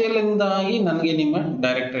 ಹಾಸ್ಟೆಲ್ ಇಂದಾಗಿ ನನಗೆ ನಿಮ್ಮ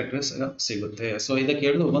ಡೈರೆಕ್ಟ್ ಅಡ್ರೆಸ್ ಸಿಗುತ್ತೆ. ಸೊ ಇದಕ್ಕೆ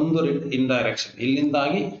ಹೇಳುದು ಒಂದು ಇಂಡೈರೆಕ್ಷನ್.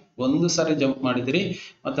 ಇಲ್ಲಿಂದಾಗಿ ಒಂದು ಸಾರಿ ಜಂಪ್ ಮಾಡಿದಿರಿ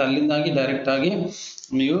ಮತ್ತೆ ಅಲ್ಲಿಂದಾಗಿ ಡೈರೆಕ್ಟ್ ಆಗಿ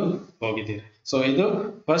ನೀವು ಹೋಗಿದ್ದೀರಿ. ಸೊ ಇದು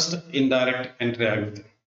ಫಸ್ಟ್ ಇಂಡೈರೆಕ್ಟ್ ಎಂಟ್ರಿ ಆಗುತ್ತೆ.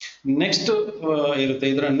 ನೆಕ್ಸ್ಟ್ ಇರುತ್ತೆ,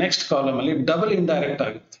 ಇದರ ನೆಕ್ಸ್ಟ್ ಕಾಲಮ್ ಅಲ್ಲಿ ಡಬಲ್ ಇಂಡೈರೆಕ್ಟ್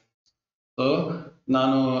ಆಗುತ್ತೆ. ಸೊ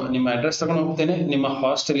ನಾನು ನಿಮ್ಮ ಅಡ್ರೆಸ್ ತಗೊಂಡು ಹೋಗ್ತೇನೆ, ನಿಮ್ಮ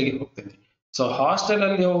ಹಾಸ್ಟೆಲ್ಗೆ ಹೋಗ್ತೇನೆ. ಸೊ ಹಾಸ್ಟೆಲ್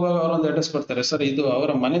ಅಲ್ಲಿ ಹೋಗುವಾಗ ಅವರೊಂದು ಅಡ್ರೆಸ್ ಕೊಡ್ತಾರೆ, ಸರ್ ಇದು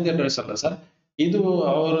ಅವರ ಮನೆದ ಅಡ್ರೆಸ್ ಅಲ್ಲ ಸರ್, ಇದು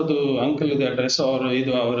ಅವರದು ಅಂಕಲ್ ಇದೆ ಅಡ್ರೆಸ್,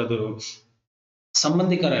 ಇದು ಅವರದು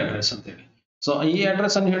ಸಂಬಂಧಿಕರ ಅಡ್ರೆಸ್ ಅಂತ ಹೇಳಿ. ಸೊ ಈ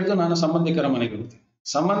ಅಡ್ರೆಸ್ ಅನ್ನು ಹಿಡಿದು ನಾನು ಸಂಬಂಧಿಕರ ಮನೆಗೆ ಹೋಗ್ತೇನೆ.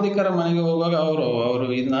 ಸಂಬಂಧಿಕರ ಮನೆಗೆ ಹೋಗುವಾಗ ಅವರು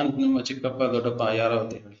ಇದು ನಾನು ನಿಮ್ಮ ಚಿಕ್ಕಪ್ಪ ದೊಡ್ಡಪ್ಪ ಯಾರೋ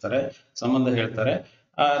ಅಂತ ಹೇಳ್ತಾರೆ, ಸಂಬಂಧ ಹೇಳ್ತಾರೆ.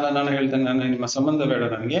 ನಾನು ಹೇಳ್ತೇನೆ, ನಾನು ನಿಮ್ಮ ಸಂಬಂಧ ಬೇಡ,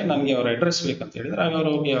 ನನಗೆ ಅವರ ಅಡ್ರೆಸ್ ಬೇಕಂತ ಹೇಳಿದ್ರೆ ಆಗ ಅವರು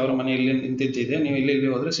ಹೋಗಿ ಅವರ ಮನೆ ಇಲ್ಲಿ ನಿಂತಿದ್ದಿದೆ, ನೀವು ಇಲ್ಲಿ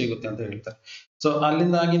ಹೋದ್ರೆ ಸಿಗುತ್ತೆ ಅಂತ ಹೇಳ್ತಾರೆ. ಸೊ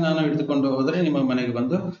ಅಲ್ಲಿಂದಾಗಿ ನಾನು ಹಿಡಿದುಕೊಂಡು ಹೋದ್ರೆ ನಿಮ್ಮ ಮನೆಗೆ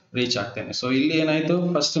ಬಂದು ರೀಚ್ ಆಗ್ತೇನೆ. ಸೊ ಇಲ್ಲಿ ಏನಾಯ್ತು,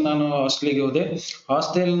 ಫಸ್ಟ್ ನಾನು ಹಾಸ್ಟೆಲ್ಗೆ ಹೋದೆ,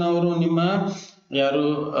 ಹಾಸ್ಟೆಲ್ನವರು ನಿಮ್ಮ ಯಾರು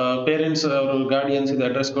ಪೇರೆಂಟ್ಸ್ ಅವರು ಗಾರ್ಡಿಯನ್ಸ್ ಇದೆ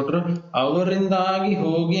ಅಡ್ರೆಸ್ ಕೊಟ್ಟರು, ಅವರಿಂದಾಗಿ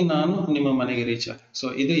ಹೋಗಿ ನಾನು ನಿಮ್ಮ ಮನೆಗೆ ರೀಚ್ ಆದೆ. ಸೊ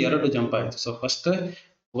ಇದು ಎರಡು ಜಂಪ್ ಆಯ್ತು. ಸೊ ಫಸ್ಟ್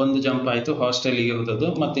ಒಂದು ಜಂಪ್ ಆಯ್ತು ಹಾಸ್ಟೆಲ್ಗೆ ಹೋದದ್ದು,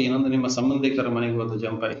 ಮತ್ತೆ ಇನ್ನೊಂದು ನಿಮ್ಮ ಸಂಬಂಧಿಕರ ಮನೆಗೆ ಹೋದ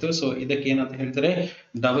ಜಂಪ್ ಆಯ್ತು. ಸೊ ಇದಕ್ಕೆ ಏನಂತ ಹೇಳ್ತಾರೆ,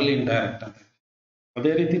 ಡಬಲ್ ಇಂಡೈರೆಕ್ಟ್ ಅಂತ.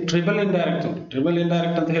 ಅದೇ ರೀತಿ ಟ್ರಿಬಲ್ ಇಂಡೈರೆಕ್ಟ್ ಉಂಟು. ಟ್ರಿಬಲ್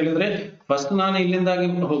ಇಂಡೈರೆಕ್ಟ್ ಅಂತ ಹೇಳಿದ್ರೆ ಫಸ್ಟ್ ನಾನು ಇಲ್ಲಿಂದಾಗಿ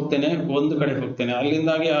ಹೋಗ್ತೇನೆ, ಒಂದು ಕಡೆ ಹೋಗ್ತೇನೆ,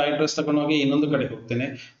 ಅಲ್ಲಿಂದಾಗಿ ಆ ಅಡ್ರೆಸ್ ತಗೊಂಡು ಹೋಗಿ ಇನ್ನೊಂದು ಕಡೆ ಹೋಗ್ತೇನೆ,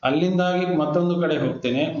 ಅಲ್ಲಿಂದಾಗಿ ಮತ್ತೊಂದು ಕಡೆ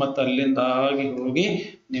ಹೋಗ್ತೇನೆ, ಮತ್ತೆ ಅಲ್ಲಿಂದಾಗಿ ಹೋಗಿ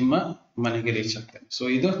ನಿಮ್ಮ ಮನೆಗೆ ರೀಚ್ ಆಗ್ತೇನೆ. ಸೊ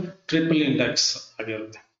ಇದು ಟ್ರಿಪಲ್ ಇಂಡೆಕ್ಸ್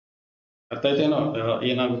ಆಗಿರುತ್ತೆ. ಅರ್ಥ ಆಯ್ತೇನೋ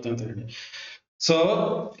ಏನಾಗುತ್ತೆ ಅಂತ ಹೇಳಿ. ಸೊ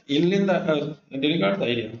ಇಲ್ಲಿಂದ you got the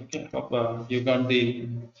idea, okay? You got the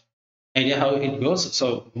idea how it goes. So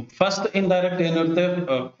first indirect ಏನಿರುತ್ತೆ,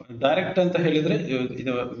 direct ಅಂತ ಹೇಳಿದ್ರೆ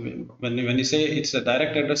ಇದು when you say it's a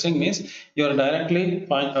direct addressing means you are directly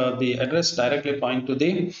the address directly point to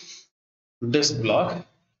the disk block.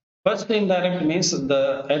 First indirect means the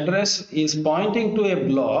address is pointing to a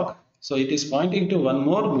block, so it is pointing to one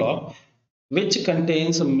more block which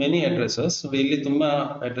contains many addresses. ಇಲ್ಲಿ ತುಂಬಾ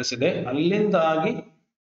address ಇದೆ, ಅಲ್ಲಿಂದಾಗಿ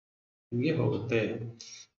ನಿಮಗೆ ಹೋಗುತ್ತೆ.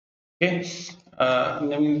 Okay,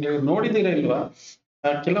 ನಿಮ್ಗೆ ನೋಡಿದಿರ ಇಲ್ವಾ,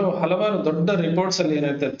 ಕೆಲವು ಹಲವಾರು ದೊಡ್ಡ ರಿಪೋರ್ಟ್ಸ್ ಅಲ್ಲಿ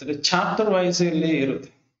ಏನಿರುತ್ತೆ ಚಾಪ್ಟರ್ ವೈಸ್ ಇಲ್ಲಿ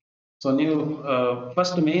ಇರುತ್ತೆ. ಸೊ ನೀವು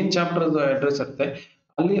ಫಸ್ಟ್ ಮೇನ್ ಚಾಪ್ಟರ್ ಅಡ್ರೆಸ್ ಇರುತ್ತೆ,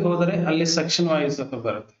 ಅಲ್ಲಿ ಹೋದರೆ ಅಲ್ಲಿ ಸೆಕ್ಷನ್ ವೈಸ್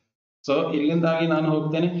ಬರುತ್ತೆ. ಸೊ ಇಲ್ಲಿಂದಾಗಿ ನಾನು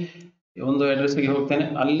ಹೋಗ್ತೇನೆ, ಒಂದು ಅಡ್ರೆಸ್ಗೆ ಹೋಗ್ತೇನೆ,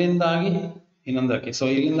 ಅಲ್ಲಿಂದಾಗಿ ಇನ್ನೊಂದಕ್ಕೆ. ಸೊ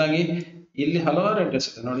ಇಲ್ಲಿಂದಾಗಿ ಇಲ್ಲಿ ಹಲವಾರು ಅಡ್ರೆಸ್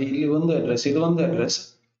ಇದೆ ನೋಡಿ, ಇಲ್ಲಿ ಒಂದು ಅಡ್ರೆಸ್, ಇದು ಒಂದು ಅಡ್ರೆಸ್,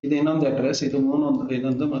 ಇದು ಇನ್ನೊಂದು ಅಡ್ರೆಸ್, ಇದು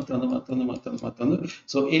ಇನ್ನೊಂದು ಮತ್ತೊಂದು.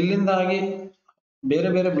 ಸೊ ಇಲ್ಲಿಂದಾಗಿ ಬೇರೆ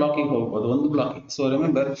ಬೇರೆ ಬ್ಲಾಕಿಗೆ ಹೋಗ್ಬೋದು, ಒಂದು ಬ್ಲಾಕಿಗೆ. ಸೊ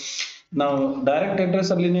ರಿಮೆಂಬರ್, ನಾವು ಡೈರೆಕ್ಟ್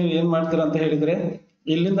ಅಡ್ರೆಸ್ ಅಲ್ಲಿ ನೀವು ಏನ್ ಮಾಡ್ತೀರಾ ಅಂತ ಹೇಳಿದ್ರೆ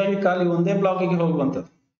ಇಲ್ಲಿಂದಾಗಿ ಖಾಲಿ ಒಂದೇ ಬ್ಲಾಕಿಗೆ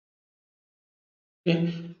ಹೋಗುವಂಥದ್ದು.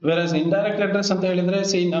 ವೆರಸ್ ಇಂಡೈರೆಕ್ಟ್ ಅಡ್ರೆಸ್ ಅಂತ ಹೇಳಿದ್ರೆ,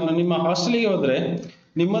 ನಾನು ನಿಮ್ಮ ಹಾಸ್ಟೆಲ್ಗೆ ಹೋದ್ರೆ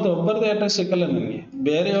ನಿಮ್ಮದು ಒಬ್ಬರದೇ ಅಡ್ರೆಸ್ ಸಿಕ್ಕಲ್ಲ ನನಗೆ,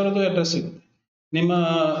 ಬೇರೆಯವರದ್ದು ಅಡ್ರೆಸ್ ಸಿಗುತ್ತೆ.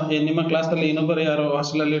 ನಿಮ್ಮ ಕ್ಲಾಸ್ ಅಲ್ಲಿ ಇನ್ನೊಬ್ಬರು ಯಾರು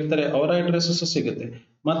ಹಾಸ್ಟೆಲ್ ಅಲ್ಲಿ ಇರ್ತಾರೆ, ಅವರ ಅಡ್ರೆಸ್ ಸಿಗುತ್ತೆ.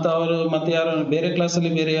 ಮತ್ತೆ ಯಾರು ಬೇರೆ ಕ್ಲಾಸ್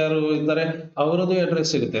ಅಲ್ಲಿ ಬೇರೆ ಯಾರು ಇದ್ದಾರೆ ಅವರದ್ದು ಅಡ್ರೆಸ್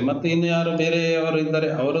ಸಿಗುತ್ತೆ. ಮತ್ತೆ ಇನ್ನು ಯಾರು ಬೇರೆಯವರು ಇದ್ದಾರೆ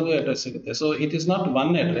ಅವರದ್ದು ಅಡ್ರೆಸ್ ಸಿಗುತ್ತೆ. So it is not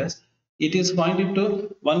one address, it is pointing to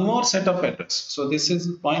one more set of address. So this is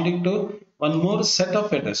pointing to one more set of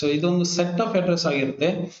address. So ಇದೊಂದು ಸೆಟ್ ಆಫ್ ಅಡ್ರೆಸ್ ಆಗಿರುತ್ತೆ,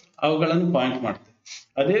 ಅವುಗಳನ್ನು ಪಾಯಿಂಟ್ ಮಾಡುತ್ತೆ.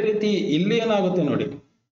 ಅದೇ ರೀತಿ ಇಲ್ಲಿ ಏನಾಗುತ್ತೆ ನೋಡಿ,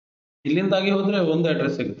 ಇಲ್ಲಿಂದಾಗಿ ಹೋದ್ರೆ ಒಂದು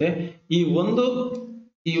ಅಡ್ರೆಸ್ ಸಿಗುತ್ತೆ, ಈ ಒಂದು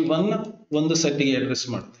ಸೆಟ್ಗೆ ಅಡ್ರೆಸ್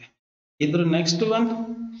ಮಾಡುತ್ತೆ, ಇದ್ರ ನೆಕ್ಸ್ಟ್ ಒನ್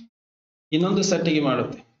ಇನ್ನೊಂದು ಸೆಟ್ಗೆ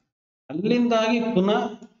ಮಾಡುತ್ತೆ, ಅಲ್ಲಿಂದಾಗಿ ಪುನಃ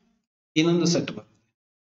ಇನ್ನೊಂದು ಸೆಟ್ ಬರುತ್ತೆ.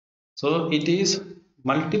 So it is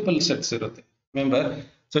multiple sets ಇರುತ್ತೆ. ರಿಮೆಂಬರ್,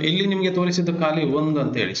 ಸೊ ಇಲ್ಲಿ ನಿಮ್ಗೆ ತೋರಿಸಿದ್ದು ಖಾಲಿ ಒಂದು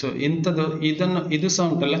ಅಂತ ಹೇಳಿ. ಸೊ ಇಂಥದ್ದು ಇದು ಸಹ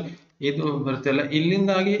ಉಂಟಲ್ಲ, ಇದು ಬರುತ್ತಲ್ಲ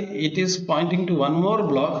ಇಲ್ಲಿಂದಾಗಿ it is pointing to one more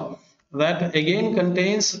block that again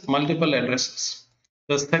contains multiple addresses.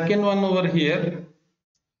 The second one over here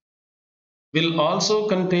will also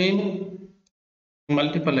contain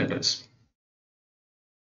multiple address.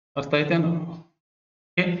 ಅರ್ಥ ಆಯ್ತೇನು?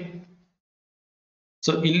 ಓಕೆ,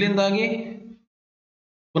 ಸೊ ಇಲ್ಲಿಂದಾಗಿ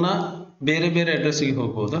ಪುನಃ ಬೇರೆ ಬೇರೆ ಅಡ್ರೆಸ್ಸಿಗೆ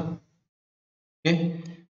ಹೋಗ್ಬೋದು. ಓಕೆ,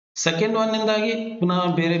 ಸೆಕೆಂಡ್ ಒನ್ ಇಂದಾಗಿ ಪುನಃ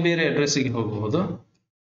ಬೇರೆ ಬೇರೆ ಅಡ್ರೆಸ್ಸಿಗೆ ಹೋಗಬಹುದು.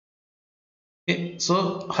 ಸೊ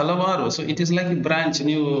ಹಲವಾರು, so it is like branch.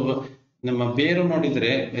 ನೀವು ನಮ್ಮ ಬೇರು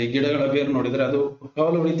ನೋಡಿದ್ರೆ, ಈ ಗಿಡಗಳ ಬೇರು ನೋಡಿದ್ರೆ ಅದು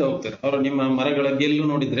ಕವಲು ಹೊಡಿತಾ ಹೋಗ್ತಾರೆ. ಅವರು ನಿಮ್ಮ ಮರಗಳ ಗೆಲ್ಲು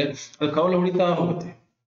ನೋಡಿದ್ರೆ ಅದು ಕವಲು ಹೊಡಿತಾ ಹೋಗುತ್ತೆ.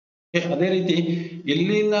 ಅದೇ ರೀತಿ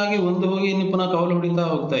ಇಲ್ಲಿಂದಾಗಿ ಒಂದು ಹೋಗಿ ಇನ್ನು ಪುನಃ ಕವಲು ಹೊಡಿತಾ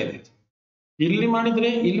ಹೋಗ್ತಾ ಇದೆ. ಇಲ್ಲಿ ಮಾಡಿದ್ರೆ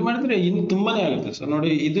ಇನ್ನು ತುಂಬಾನೇ ಆಗುತ್ತೆ. ಸೊ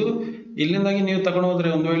ನೋಡಿ, ಇದು ಇಲ್ಲಿಂದಾಗಿ ನೀವು ತಗೊಂಡು ಹೋದ್ರೆ,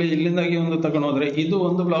 ಒಂದು ವೇಳೆ ಇಲ್ಲಿಂದಾಗಿ ಒಂದು ತಗೊಂಡು ಹೋದ್ರೆ ಇದು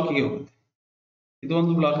ಒಂದು ಬ್ಲಾಕ್ಗೆ ಹೋಗುತ್ತೆ, ಇದು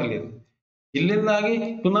ಒಂದು ಬ್ಲಾಕ್ ಅಲ್ಲಿ ಇದೆ. ಇಲ್ಲಿಂದಾಗಿ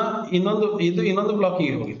ಪುನಃ ಇನ್ನೊಂದು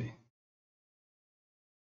ಬ್ಲಾಕ್ಗೆ ಹೋಗಿದೆ,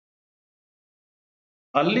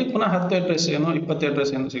 ಅಲ್ಲಿ ಪುನಃ 10 ಅಡ್ರೆಸ್ ಏನೋ 20 ಅಡ್ರೆಸ್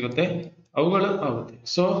ಏನೋ ಸಿಗುತ್ತೆ, ಅವುಗಳು ಆಗುತ್ತೆ.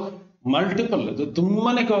 ಸೊ ಮಲ್ಟಿಪಲ್, ಇದು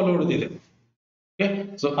ತುಂಬಾನೇ ಕವಲು ಹೊಡೆದಿದೆ. ಓಕೆ,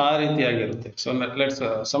 ಸೊ ಆ ರೀತಿಯಾಗಿರುತ್ತೆ. So let's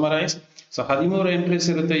summarise. So 13 entries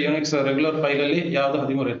ಇರುತ್ತೆ ಯುನಿಕ್ಸ್ ರೆಗ್ಯುಲರ್ ಫೈಲ್ ಅಲ್ಲಿ. ಯಾವ್ದು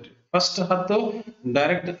 13 ಎಂಟ್ರಿ? ಫಸ್ಟ್ 10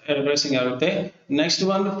 ಡೈರೆಕ್ಟ್ ಅಡ್ರೆಸಿಂಗ್ ಆಗುತ್ತೆ, next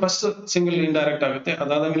one first single indirect ಆಗುತ್ತೆ,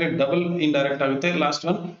 ಅದಾದ ಮೇಲೆ ಡಬಲ್ ಇಂಡೈರೆಕ್ಟ್ ಆಗುತ್ತೆ, ಲಾಸ್ಟ್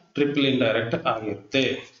ಒನ್ ಟ್ರಿಪಲ್ ಇಂಡೈರೆಕ್ಟ್ ಆಗಿರುತ್ತೆ.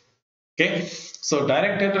 ಓಕೆ, ಸೊ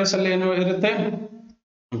ಡೈರೆಕ್ಟ್ ಅಡ್ರೆಸ್ ಅಲ್ಲಿ ಏನು ಇರುತ್ತೆ?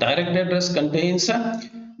 Direct address contains a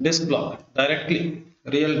disk block directly,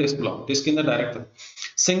 real disk block, disk in the direct.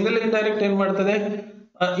 Single indirect ಏನು ಮಾಡ್ತದೆ?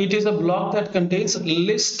 It is a block that contains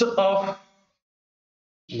list of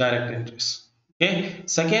direct entries. Okay,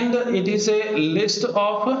 second, it is a list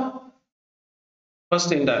of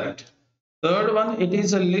first indirect. Third one, it is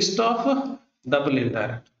a list of double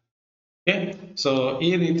indirect. Okay, so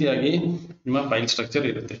ಈ ರೀತಿಯಾಗಿ ನಿಮ್ಮ file structure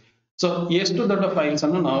ಇರುತ್ತೆ. So ಎಷ್ಟು ದೊಡ್ಡ files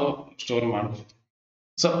ಅನ್ನು ನಾವು store ಮಾಡಬಹುದು?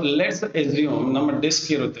 So let's assume ನಮ್ಮ ಡಿಸ್ಕ್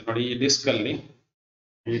ಇರುತ್ತೆ ನೋಡಿ, ಈ ಡಿಸ್ಕ್ ಅಲ್ಲಿ,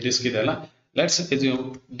 ಈ ಡಿಸ್ಕ್ ಇದೆಯಲ್ಲ, ಲೆಟ್ಸ್ ಎಸ್ಯೂಮ್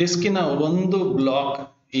ಡಿಸ್ಕಿನ ಒಂದು ಬ್ಲಾಕ್,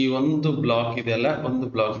 ಈ ಒಂದು ಬ್ಲಾಕ್ ಇದೆಯಲ್ಲ, ಒಂದು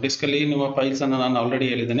ಬ್ಲಾಕ್ ಡಿಸ್ಕ್ ಅಲ್ಲಿ ನಿಮ್ಮ ಫೈಲ್ಸ್ ಅನ್ನು ನಾನು ಆಲ್ರೆಡಿ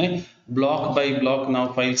ಹೇಳಿದ್ದೇನೆ, ಬ್ಲಾಕ್ ಬೈ ಬ್ಲಾಕ್ ನಾವು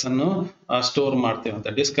ಫೈಲ್ಸ್ ಅನ್ನು ಸ್ಟೋರ್ ಮಾಡ್ತೇವೆ ಅಂತ,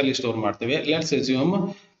 ಡಿಸ್ಕ್ ಅಲ್ಲಿ ಸ್ಟೋರ್ ಮಾಡ್ತೇವೆ. ಲೆಟ್ಸ್ ಎಸ್ಯೂಮ್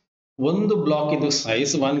ಒಂದು ಬ್ಲಾಕ್ ಇದು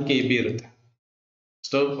ಸೈಜ್ 1 KB ಇರುತ್ತೆ,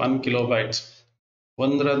 ಸೊ 1 ಕಿಲೋಬೈಟ್ಸ್.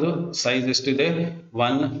 ಒಂದರದು ಸೈಜ್ ಎಷ್ಟಿದೆ?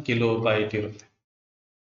 1 ಕಿಲೋಬೈಟ್ ಇರುತ್ತೆ.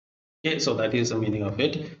 Okay, so that is the meaning of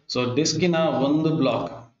it. So ಡಿಸ್ಕಿನ ಒಂದು ಬ್ಲಾಕ್,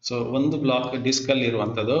 ಸೊ ಒಂದು ಬ್ಲಾಕ್ ಡಿಸ್ಕ್ ಅಲ್ಲಿ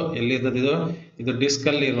ಇರುವಂತದ್ದು, ಎಲ್ಲಿದ್ದು ಇದು ಡಿಸ್ಕ್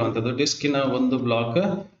ಅಲ್ಲಿ ಇರುವಂತದ್ದು, ಡಿಸ್ಕಿನ ಒಂದು ಬ್ಲಾಕ್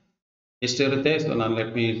ಎಷ್ಟಿರುತ್ತೆ? ಸೊ ನಾನು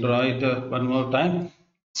let me draw it one more time.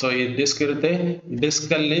 So ಈ ಡಿಸ್ಕ್ ಇರುತ್ತೆ,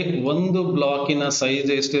 ಡಿಸ್ಕ್ ಅಲ್ಲಿ ಒಂದು ಬ್ಲಾಕಿನ ಸೈಜ್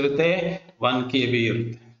ಎಷ್ಟಿರುತ್ತೆ? 1 KB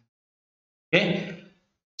ಇರುತ್ತೆ. ಓಕೆ,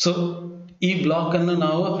 ಸೊ ಈ ಬ್ಲಾಕ್ ಅನ್ನು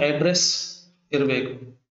ನಾವು ಅಡ್ರೆಸ್ ಇರಬೇಕು.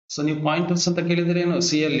 ಸೊ ನೀವು ಪಾಯಿಂಟರ್ಸ್ ಅಂತ ಕೇಳಿದ್ರೆ ಏನು?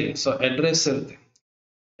 ಸಿ ಅಲ್ಲಿ, ಸೊ ಅಡ್ರೆಸ್ ಇರುತ್ತೆ.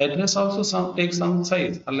 Address also takes some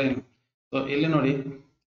size. So ಇಲ್ಲಿ ನೋಡಿ,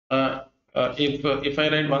 if I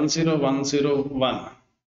write 10101,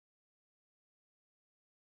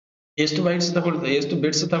 ಎಷ್ಟು ಬೈಟ್ಸ್ ತಗೊಳ್ತಾ, ಎಷ್ಟು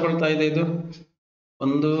ಬಿಟ್ಸ್ ತಗೊಳ್ತಾ ಇದೆ? ಇದು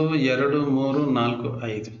 1 2 3 4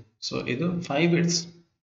 5. ಸೊ ಇದು 5 bits.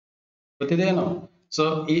 ಗೊತ್ತಿದೆಯೇನೋ? So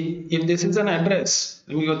if this is an address,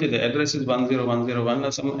 ನಿಮಗೆ ಗೊತ್ತಿದೆ address is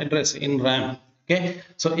 10101 some address in RAM. Okay,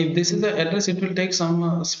 so if this is the address, it will take some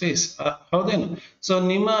space. ಹೌದೇನು? ಸೊ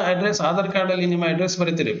ನಿಮ್ಮ ಅಡ್ರೆಸ್, ಆಧಾರ್ ಕಾರ್ಡ್ ಅಲ್ಲಿ ನಿಮ್ಮ address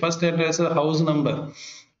ಬರೀತೀರಿ, first address house number,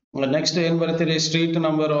 next ಏನ್ ಬರೀತೀರಿ? Street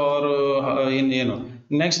number R ಏನು,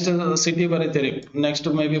 next city ಬರೀತೀರಿ, next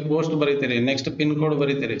may be post ಬರೀತೀರಿ, next pin code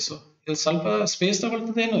ಬರೀತೀರಿ. So ಇದು ಸ್ವಲ್ಪ space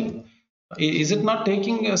ತಗೊಳ್ತದೆ ಏನು? Is it not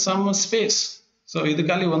taking some space? So ಇದು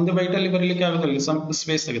ಖಾಲಿ ಒಂದು ಬೈಟ್ ಅಲ್ಲಿ ಬರೀಲಿಕ್ಕೆ ಆಗೋದಿಲ್ಲ, ಸಮ್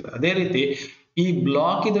ಸ್ಪೇಸ್ ತೆಗೆದು. ಅದೇ ರೀತಿ ಈ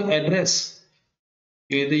ಬ್ಲಾಕ್ ಇದು ಅಡ್ರೆಸ್,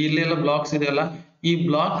 ಇದು ಇಲ್ಲೆಲ್ಲ ಬ್ಲಾಕ್ಸ್ ಇದೆಯಲ್ಲ, ಈ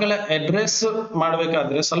ಬ್ಲಾಕ್ ಗಳ ಅಡ್ರೆಸ್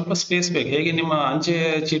ಮಾಡಬೇಕಾದ್ರೆ ಸ್ವಲ್ಪ ಸ್ಪೇಸ್ ಬೇಕು. ಹೇಗೆ ನಿಮ್ಮ ಅಂಚೆ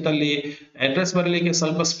ಚೀಟಲ್ಲಿ ಅಡ್ರೆಸ್ ಬರಲಿಕ್ಕೆ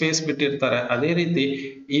ಸ್ವಲ್ಪ ಸ್ಪೇಸ್ ಬಿಟ್ಟಿರ್ತಾರೆ, ಅದೇ ರೀತಿ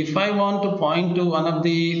if I want to point to one of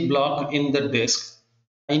the block in the disc,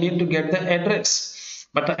 I need to get the address,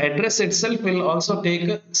 but the address itself will also take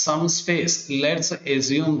some space. Let's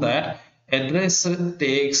assume that address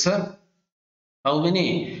takes how many?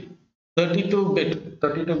 32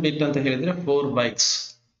 bit ಅಂತ ಹೇಳಿದ್ರೆ 4 bytes.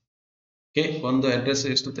 Okay, ಒಂದು address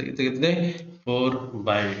ಎಷ್ಟು ತೆಗೆದಿದೆ? 4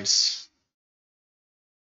 bytes.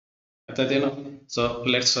 ಅರ್ಥಾಯ್ತೇನೋ? So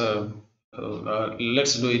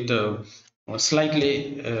let's do it slightly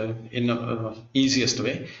in easiest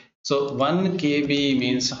way. So 1 KB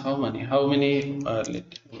means how many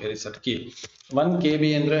where is that key? 1 KB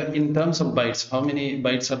ಅಂದ್ರೆ in terms of bytes, how many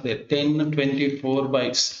bytes are there? 10 24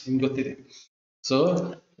 bytes ನಿಮ್ಗೆ ಗೊತ್ತಿದೆ. So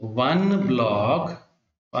one block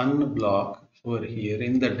over here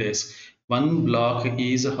in the disk, one block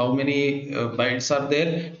is how many bytes are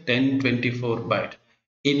there? 10 24 byte.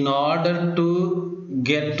 In order to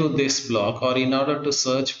get to this block, or in order to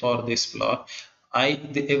search for this block,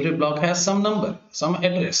 every block has some number, some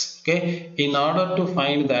address. Okay, in order to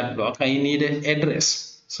find that block, I need an address.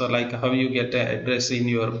 So like how you get an address in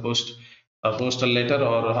your postal letter,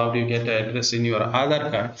 or how do you get an address in your Aadhaar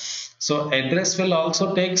card? So address will also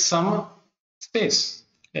take some space.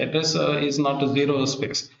 Address is not a zero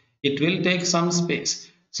space, it will take some space.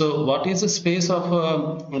 So what is the space of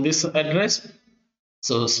this address?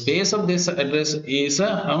 So space of this address is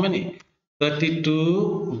how many?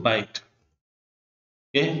 32 byte.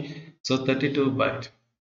 Okay, so 32 byte.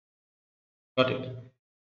 Got it?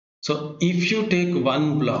 So if you take one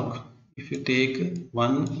block,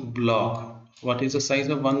 what is the size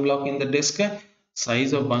of one block in the disk?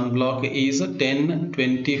 Size of one block is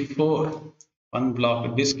 1024. one block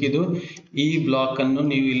disk ಇದು. ಈ block ಅನ್ನು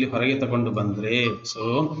ನೀವು ಇಲ್ಲಿ ಹೊರಗೆ ತಗೊಂಡು ಬಂದ್ರೆ, so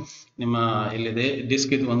ನಿಮ್ಮ ಇಲ್ಲಿದೆ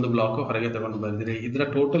ಡಿಸ್ಕ್ ಇದು ಒಂದು ಬ್ಲಾಕ್ ಹೊರಗೆ ತಗೊಂಡು ಬಂದಿರಿ, ಇದರ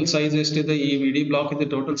ಟೋಟಲ್ ಸೈಜ್ ಎಷ್ಟಿದೆ? ಈ ಇಡೀ ಬ್ಲಾಕ್ ಇದೆ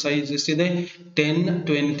ಟೋಟಲ್ ಸೈಜ್ ಎಷ್ಟಿದೆ?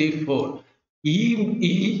 1024.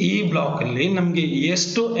 ಈ ಬ್ಲಾಕ್ ಅಲ್ಲಿ ನಮ್ಗೆ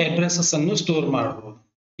ಎಷ್ಟು ಅಡ್ರೆಸಸ್ ಅನ್ನು ಸ್ಟೋರ್ ಮಾಡಬಹುದು?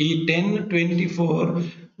 ಈ 1024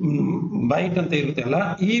 ಬೈಟ್ ಅಂತ ಇರುತ್ತೆ ಅಲ್ಲ,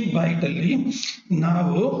 ಈ ಬೈಟ್ ಅಲ್ಲಿ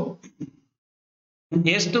ನಾವು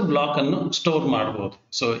ಎಷ್ಟು ಬ್ಲಾಕ್ ಅನ್ನು ಸ್ಟೋರ್ ಮಾಡಬಹುದು?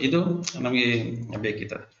 ಸೊ ಇದು ನಮಗೆ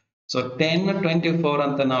ಬೇಕಿದೆ. ಸೊ 1024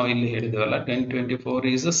 ಅಂತ ನಾವು ಇಲ್ಲಿ ಹೇಳಿದ್ವಲ್ಲ, 1024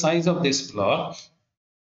 is the size of this block.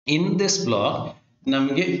 in this block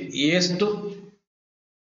ನಮಗೆ ಎಷ್ಟು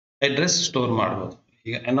ಅಡ್ರೆಸ್ ಸ್ಟೋರ್ ಮಾಡಬಹುದು?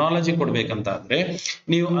 ಈಗ ಅನಾಲಜಿ ಕೊಡ್ಬೇಕಂತ ಆದ್ರೆ,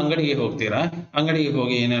 ನೀವು ಅಂಗಡಿಗೆ ಹೋಗ್ತೀರಾ, ಅಂಗಡಿಗೆ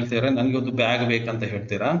ಹೋಗಿ ಏನ್ ಹೇಳ್ತೀರಾ? ನನಗೆ ಒಂದು ಬ್ಯಾಗ್ ಬೇಕಂತ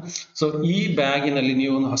ಹೇಳ್ತೀರಾ. ಸೊ ಈ ಬ್ಯಾಗಿನಲ್ಲಿ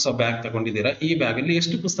ನೀವು ಒಂದು ಹೊಸ ಬ್ಯಾಗ್ ತಗೊಂಡಿದ್ದೀರಾ, ಈ ಬ್ಯಾಗ್ ಅಲ್ಲಿ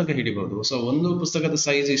ಎಷ್ಟು ಪುಸ್ತಕ ಹಿಡಿಬಹುದು? ಸೊ ಒಂದು ಪುಸ್ತಕದ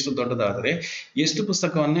ಸೈಜ್ ಇಷ್ಟು ದೊಡ್ಡದಾದ್ರೆ ಎಷ್ಟು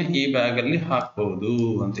ಪುಸ್ತಕವನ್ನ ಈ ಬ್ಯಾಗ್ ಅಲ್ಲಿ ಹಾಕಬಹುದು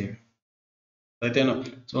ಅಂತ ಹೇಳಿ, ಆಯ್ತೇನು?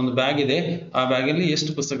 ಸೊ ಒಂದು ಬ್ಯಾಗ್ ಇದೆ, ಆ ಬ್ಯಾಗ್ ಅಲ್ಲಿ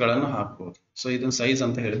ಎಷ್ಟು ಪುಸ್ತಕಗಳನ್ನು ಹಾಕಬಹುದು? ಸೊ ಇದನ್ನ ಸೈಜ್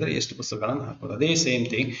ಅಂತ ಹೇಳಿದ್ರೆ ಎಷ್ಟು ಪುಸ್ತಕಗಳನ್ನು ಹಾಕಬಹುದು. ಅದೇ ಸೇಮ್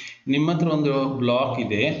ಥಿಂಗ್, ನಿಮ್ಮ ಹತ್ರ ಒಂದು ಬ್ಲಾಕ್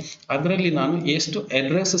ಇದೆ, ಅದರಲ್ಲಿ ನಾನು ಎಷ್ಟು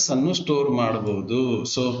ಅಡ್ರೆಸಸ್ ಅನ್ನು ಸ್ಟೋರ್ ಮಾಡಬಹುದು?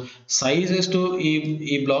 ಸೊ ಸೈಜ್ ಎಷ್ಟು?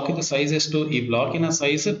 ಈ ಬ್ಲಾಕ್ ಇದ ಸೈಜ್ ಎಷ್ಟು? ಈ ಬ್ಲಾಕಿನ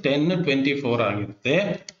ಸೈಜ್ 1024 ಆಗಿರುತ್ತೆ.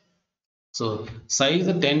 ಸೊ ಸೈಜ್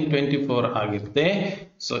 1024 ಆಗಿರುತ್ತೆ.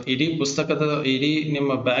 ಸೊ ಇಡೀ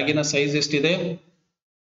ನಿಮ್ಮ ಬ್ಯಾಗಿನ ಸೈಜ್ ಎಷ್ಟಿದೆ?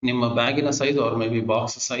 ನಿಮ್ಮ ಬ್ಯಾಗಿನ size R may be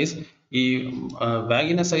box size, ಈ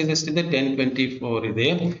ಬ್ಯಾಗಿನ ಸೈಜ್ ಎಷ್ಟಿದೆ? 1024 ಇದೆ.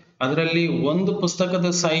 ಅದರಲ್ಲಿ ಒಂದು ಪುಸ್ತಕದ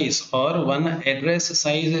size R one address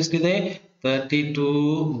size ಎಷ್ಟಿದೆ? 32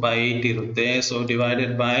 ಬೈಟ್ ಇರುತ್ತೆ. ಸೊ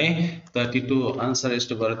ಡಿವೈಡೆಡ್ ಬೈ 32, ಆನ್ಸರ್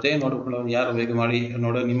ಎಷ್ಟು ಬರುತ್ತೆ ನೋಡ್ಕೊಳ್ಳೋ. ಯಾರು ಬೇಗ ಮಾಡಿ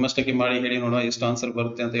ನೋಡೋ, ನಿಮ್ಮಷ್ಟಕ್ಕೆ ಮಾಡಿ ಹೇಳಿ ನೋಡುವ ಎಷ್ಟು ಆನ್ಸರ್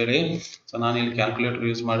ಬರುತ್ತೆ ಅಂತ ಹೇಳಿ. ಸೊ ನಾನು ಇಲ್ಲಿ ಕ್ಯಾಲ್ಕುಲೇಟರ್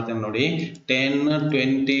ಯೂಸ್ ಮಾಡ್ತೇನೆ ನೋಡಿ.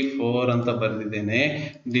 1024 ಅಂತ ಬರೆದಿದ್ದೇನೆ,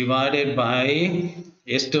 ಡಿವೈಡೆಡ್ ಬೈ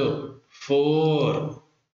ಎಷ್ಟು? 4.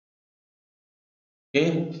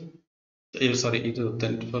 ಸಾರಿ, ಇದು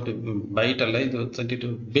 32 ಬೈಟ್ ಅಲ್ಲ, ಇದು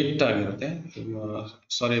 32 ಬಿಟ್ ಆಗಿರುತ್ತೆ.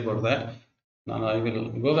 ಸಾರಿ ಅಬೌಟ್ ದಟ್, ನಾನು I will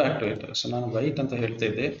go back to it. So ನಾನು ಬೈಟ್ ಅಂತ ಹೇಳ್ತಾ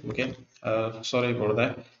ಇದ್ದೆ. Okay, sorry about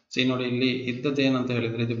that. C ನೋಡಿ, ಇಲ್ಲಿ ಇದ್ದದ್ದು ಏನಂತ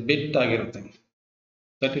ಹೇಳಿದ್ರೆ ಇದು ಬಿಟ್ ಆಗಿರುತ್ತೆ.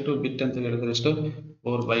 32 ಬಿಟ್ ಅಂತ ಹೇಳಿದ್ರೆ ಎಷ್ಟು?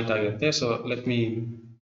 4 ಬೈಟ್ ಆಗಿರುತ್ತೆ. ಸೊ ಲೆಟ್ ಮೀ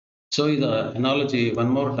ಶೋ ಇದು analogy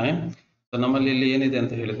one more time. So ನಮ್ಮಲ್ಲಿ ಇಲ್ಲಿ ಏನಿದೆ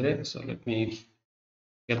ಅಂತ ಹೇಳಿದ್ರೆ, so let me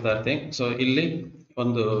get that thing. So ಇಲ್ಲಿ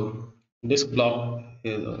ಒಂದು ಡಿಸ್ಕ್ ಬ್ಲಾಕ್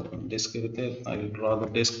ಡಿಸ್ಕ್ ಇರುತ್ತೆ. I will draw the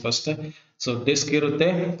disc first. So disc ಇರುತ್ತೆ,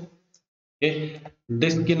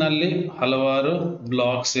 ಡಿಸ್ಕಿನಲ್ಲಿ ಹಲವಾರು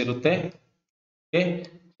ಬ್ಲಾಕ್ಸ್ ಇರುತ್ತೆ.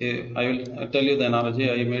 I will tell you the analogy.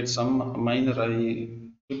 I made some minor, I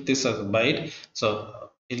took this as byte. So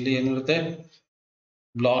ಇಲ್ಲಿ ಏನಿರುತ್ತೆ?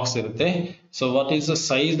 Blocks ಇರುತ್ತೆ. So what is the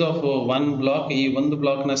size of one block? ಈ ಒಂದು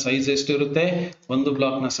block ನ size ಎಷ್ಟು ಇರುತ್ತೆ? ಒಂದು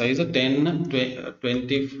ಬ್ಲಾಕ್ ನ ಸೈಜ್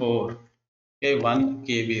 1024 1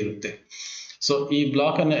 KB ಇರುತ್ತೆ. ಸೊ ಈ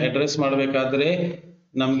ಬ್ಲಾಕ್ ಅನ್ನು ಅಡ್ರೆಸ್ ಮಾಡಬೇಕಾದ್ರೆ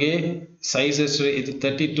ನಮಗೆ ಸೈಜ್ ಎಷ್ಟು? ಇದು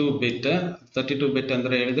 32 ಬಿಟ್. 32 ಬಿಟ್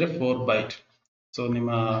ಅಂದ್ರೆ ಹೇಳಿದ್ರೆ 4 ಬೈಟ್. ಸೊ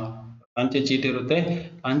ನಿಮ್ಮ ಅಂಚೆ ಚೀಟಿ ಇರುತ್ತೆ,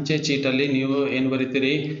 ಅಂಚೆ ಚೀಟಲ್ಲಿ ನೀವು ಏನು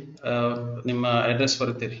ಬರೀತೀರಿ? ನಿಮ್ಮ ಅಡ್ರೆಸ್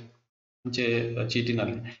ಬರೀತೀರಿ ಅಂಚೆ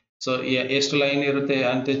ಚೀಟಿನಲ್ಲಿ. ಸೊ ಎಷ್ಟು ಲೈನ್ ಇರುತ್ತೆ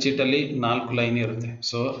ಅಂಚೆ ಚೀಟಲ್ಲಿ? 4 ಲೈನ್ ಇರುತ್ತೆ.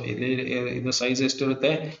 ಸೊ ಇಲ್ಲಿ ಇದು ಸೈಜ್ ಎಷ್ಟು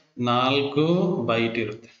ಇರುತ್ತೆ? 4 ಬೈಟ್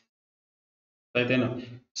ಇರುತ್ತೆ, ಆಯ್ತೇನು?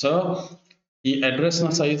 ಸೊ ಈ ಅಡ್ರೆಸ್ ನ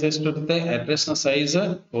ಸೈಜ್ ಎಷ್ಟು ಇರುತ್ತೆ? ಅಡ್ರೆಸ್ ನ ಸೈಜ್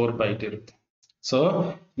 4 ಬೈಟ್ ಇರುತ್ತೆ. ಸೊ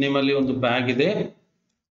ನಿಮ್ಮಲ್ಲಿ ಒಂದು ಬ್ಯಾಗ್ ಇದೆ,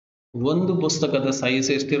 ಒಂದು ಪುಸ್ತಕದ ಸೈಜ್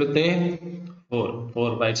ಎಷ್ಟಿರುತ್ತೆ?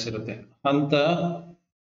 4 ಬೈಟ್ಸ್ ಇರುತ್ತೆ ಅಂತ.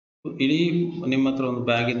 ಇಡೀ ನಿಮ್ಮ ಹತ್ರ ಒಂದು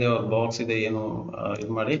ಬ್ಯಾಗ್ ಇದೆ, ಬಾಕ್ಸ್ ಇದೆ, ಏನು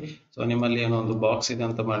ಇದು ಮಾಡಿ. ಸೊ ನಿಮ್ಮಲ್ಲಿ ಏನೋ ಒಂದು ಬಾಕ್ಸ್ ಇದೆ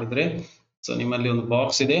ಅಂತ ಮಾಡಿದ್ರೆ, ಸೊ ನಿಮ್ಮಲ್ಲಿ ಒಂದು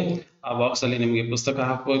ಬಾಕ್ಸ್ ಇದೆ, ಆ ಬಾಕ್ಸ್ ಅಲ್ಲಿ ನಿಮಗೆ ಪುಸ್ತಕ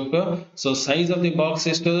ಹಾಕಬೇಕು. So size of the box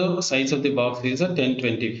ಎಷ್ಟು? Size of the box is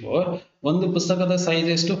 1024. ಒಂದು ಪುಸ್ತಕದ ಸೈಜ್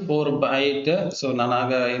ಎಷ್ಟು 4 ಬೈಟ್. ಸೊ ನಾನು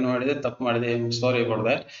ಆಗ ಏನು ಮಾಡಿದೆ, ತಪ್ಪು ಮಾಡಿದೆ, ಸಾರಿ ಫಾರ್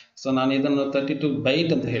ದಟ್. ಸೊ ನಾನು ಇದನ್ನು 32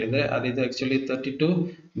 ಬೈಟ್ ಅಂತ ಹೇಳಿದ್ರೆ ಅದು ಆಕ್ಚುಲಿ 32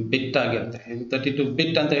 ಬಿಟ್ ಆಗಿರುತ್ತೆ. ಇದು 32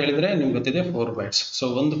 ಬಿಟ್ ಅಂತ ಹೇಳಿದ್ರೆ ನಿಮ್ಗೆ ಗೊತ್ತಿದೆ 4 ಬೈಟ್ಸ್. ಸೊ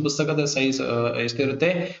ಒಂದು ಪುಸ್ತಕದ ಸೈಜ್ ಎಷ್ಟಿರುತ್ತೆ,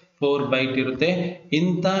 4 ಬೈಟ್ ಇರುತ್ತೆ.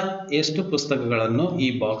 ಇಂಥ ಎಷ್ಟು ಪುಸ್ತಕಗಳನ್ನು ಈ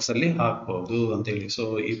ಬಾಕ್ಸ್ ಅಲ್ಲಿ ಹಾಕಬಹುದು ಅಂತ ಹೇಳಿ. ಸೊ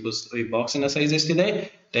ಈ ಬಾಕ್ಸಿನ ಸೈಜ್ ಎಷ್ಟಿದೆ,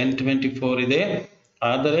 1024 ಇದೆ.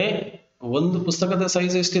 ಆದರೆ ಒಂದು ಪುಸ್ತಕದ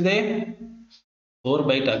ಸೈಜ್ ಎಷ್ಟಿದೆ, 4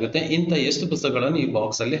 ಬೈಟ್ ಆಗುತ್ತೆ. ಇಂಥ ಎಷ್ಟು ಪುಸ್ತಕಗಳನ್ನು ಈ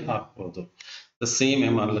ಬಾಕ್ಸ್ ಅಲ್ಲಿ ಹಾಕಬಹುದು. The same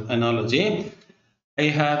analogy, I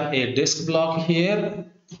have a disk block here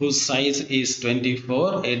whose size is 24.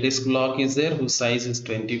 A disk block is there whose size is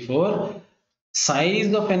 24.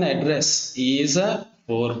 Size of an address is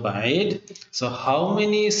 4 byte. So how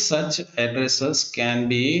many such addresses can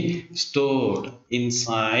be stored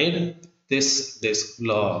inside this disk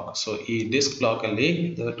block? So disk block alli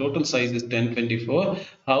the total size is 1024.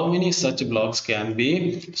 How many such blocks can be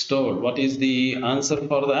stored? What is the answer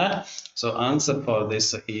for that? So answer for this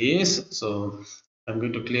is, so I'm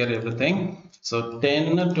going to clear everything. So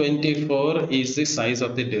 1024 is the size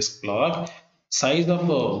of the disk block. Size of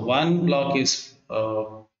one block is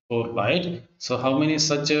 4 byte. So how many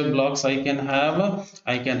such blocks I can have?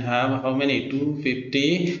 I can have how many?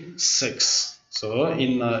 256. So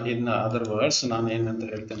in other words, ನಾನು ಏನಂತ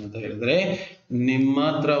ಹೇಳ್ತೇನೆ ಅಂತ ಹೇಳಿದ್ರೆ, ನಿಮ್ಮ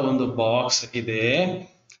ಹತ್ರ ಒಂದು box ಇದೆ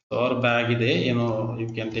or bag ಇದೆ, ಏನೋ you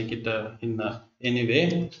can take it in anyway.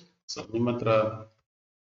 So ನಿಮ್ಮ ಹತ್ರ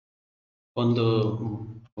ಒಂದು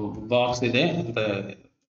ಬಾಕ್ಸ್ ಇದೆ ಅಂತ,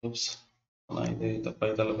 ಇದೆ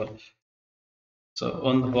ತಪ್ಪಾಯ್ತಲ್ಲ ಬರ್. ಸೊ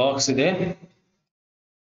ಒಂದು ಬಾಕ್ಸ್ ಇದೆ.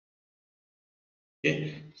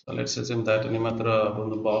 ಸೊ ಲೆಟ್ಸ್ ಅಸ್ಯೂಮ್ ದಟ್ ನಿಮ್ಮ ಹತ್ರ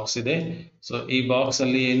ಒಂದು ಬಾಕ್ಸ್ ಇದೆ. ಸೊ ಈ ಬಾಕ್ಸ್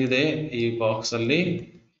ಅಲ್ಲಿ ಏನಿದೆ, ಈ ಬಾಕ್ಸ್ ಅಲ್ಲಿ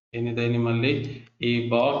ಏನಿದೆ ನಿಮ್ಮಲ್ಲಿ, ಈ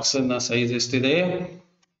ಬಾಕ್ಸ್ ನ ಸೈಜ್ ಎಷ್ಟಿದೆ,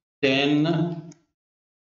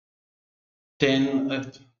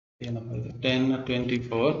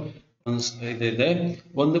 1024 ಇದೆ.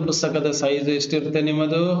 ಒಂದು ಪುಸ್ತಕದ ಸೈಜ್ ಎಷ್ಟಿರುತ್ತೆ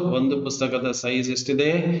ನಿಮ್ಮದು, ಒಂದು ಪುಸ್ತಕದ ಸೈಜ್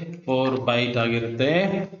ಎಷ್ಟಿದೆ, 4 ಬೈಟ್ ಆಗಿರುತ್ತೆ.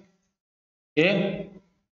 ಓಕೆ,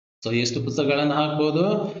 ಸೊ ಎಷ್ಟು ಪುಸ್ತಕಗಳನ್ನು ಹಾಕಬಹುದು,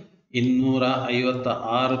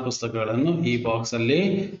 256 ಪುಸ್ತಕಗಳನ್ನು ಈ ಬಾಕ್ಸ್ ಅಲ್ಲಿ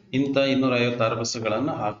ಇಂಥ 256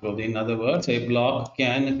 ಪುಸ್ತಕಗಳನ್ನು ಹಾಕಬಹುದು. In other words, A block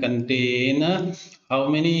can contain how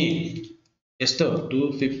many, ಎಷ್ಟು,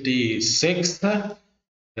 256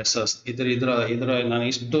 addresses. ಇದ್ರ ನಾನು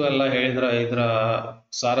ಇಷ್ಟು ಎಲ್ಲ ಹೇಳಿದ್ರ ಇದರ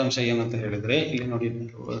ಸಾರಾಂಶ ಏನಂತ ಹೇಳಿದ್ರೆ, ಇಲ್ಲಿ ನೋಡಿ,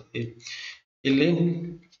 ಇಲ್ಲಿ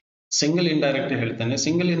ಸಿಂಗಲ್ ಇಂಡೈರೆಕ್ಟ್ ಹೇಳ್ತಾನೆ.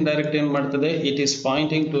 ಸಿಂಗಲ್ ಇಂಡೈರೆಕ್ಟ್ ಏನ್ ಮಾಡ್ತದೆ, it is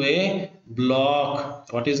pointing to A block.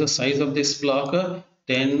 What is the size of this block,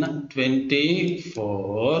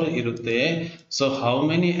 1024 ಇರುತ್ತೆ. So how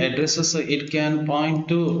many addresses it can point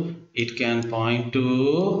to, it can point to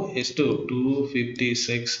ಎಷ್ಟು,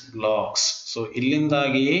 256 ಬ್ಲಾಕ್ಸ್. ಸೊ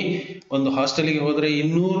ಇಲ್ಲಿಂದಾಗಿ ಒಂದು ಹಾಸ್ಟೆಲ್ಗೆ ಹೋದ್ರೆ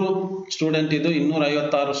 200 student ಇದು,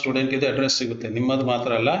 256 student ಇದು address ಸಿಗುತ್ತೆ. ನಿಮ್ಮದು ಮಾತ್ರ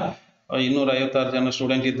ಅಲ್ಲ, 256 ಜನ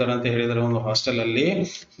ಸ್ಟೂಡೆಂಟ್ ಇದ್ದಾರೆ ಅಂತ ಹೇಳಿದರೆ ಒಂದು ಹಾಸ್ಟೆಲ್ ಅಲ್ಲಿ,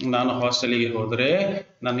 ನಾನು ಹಾಸ್ಟೆಲ್ಗೆ ಹೋದ್ರೆ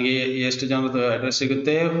ನನಗೆ ಎಷ್ಟು ಜನದ ಅಡ್ರೆಸ್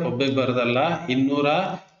ಸಿಗುತ್ತೆ, ಒಬ್ಬೊಬ್ಬರದಲ್ಲ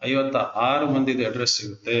 256 ಮಂದಿದ ಅಡ್ರೆಸ್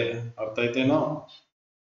ಸಿಗುತ್ತೆ. ಅರ್ಥ ಆಯ್ತೇನೋ?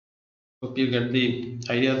 You get the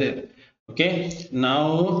idea they. Okay,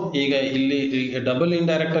 ನಾವು ಈಗ ಇಲ್ಲಿ ಡಬಲ್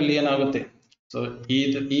ಇಂಡೈರೆಕ್ಟ್ ಅಲ್ಲಿ ಏನಾಗುತ್ತೆ, ಸೊ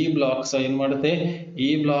ಈ ಬ್ಲಾಕ್ಸ್ ಏನ್ ಮಾಡುತ್ತೆ, ಈ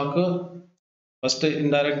ಬ್ಲಾಕ್ ಫಸ್ಟ್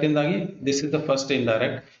ಇಂಡೈರೆಕ್ಟ್ ಇಂದಾಗಿ, this is the first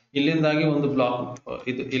indirect, ಇಲ್ಲಿಂದಾಗಿ ಒಂದು ಬ್ಲಾಕ್,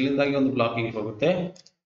 ಇದು ಇಲ್ಲಿಂದಾಗಿ ಒಂದು ಬ್ಲಾಕಿಗೆ ಹೋಗುತ್ತೆ.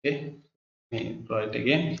 ಓಕೆ,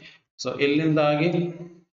 ರೈಟ್ಗೆ, ಸೊ ಇಲ್ಲಿಂದಾಗಿ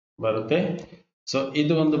ಬರುತ್ತೆ. ಸೊ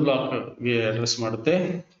ಇದು ಒಂದು ಬ್ಲಾಕ್ ಗೆ ಅಡ್ರೆಸ್ ಮಾಡುತ್ತೆ.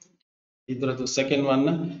 ಇದರದ್ದು second one,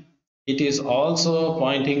 it is also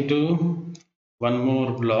pointing to one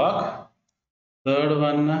more block. Third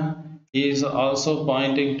one is also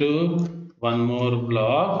pointing to one more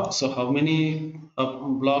block. So how many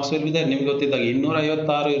blocks ಇದೆ ನಿಮ್ಗೆ ಗೊತ್ತಿದ್ದಾಗ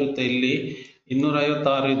 256 ಇರುತ್ತೆ. ಇಲ್ಲಿ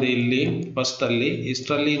 256 ಇದೆ, ಇಲ್ಲಿ ಫಸ್ಟ್ ಅಲ್ಲಿ,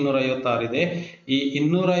 ಇಷ್ಟರಲ್ಲಿ 256 ಇದೆ. ಈ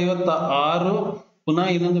 256 ಪುನಃ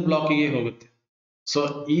ಇನ್ನೊಂದು ಬ್ಲಾಕಿಗೆ ಹೋಗುತ್ತೆ. ಸೊ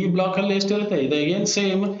ಈ ಬ್ಲಾಕ್ ಅಲ್ಲಿ ಎಷ್ಟಿರುತ್ತೆ, ಇದು ಅಗೇನ್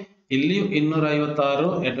ಸೇಮ್, ಇಲ್ಲಿ 256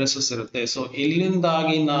 ಅಡ್ರೆಸಸ್ ಇರುತ್ತೆ. ಸೊ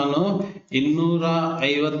ಇಲ್ಲಿಂದಾಗಿ ನಾನು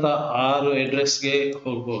 256 ಅಡ್ರೆಸ್ಗೆ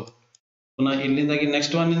ಹೋಗ್ಬೋದು. ಪುನಃ ಇಲ್ಲಿಂದಾಗಿ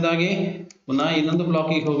ನೆಕ್ಸ್ಟ್ ಒನ್ ಇಂದಾಗಿ ಪುನಃ ಇನ್ನೊಂದು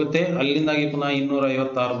ಬ್ಲಾಕಿಗೆ ಹೋಗುತ್ತೆ, ಅಲ್ಲಿಂದಾಗಿ ಪುನಃ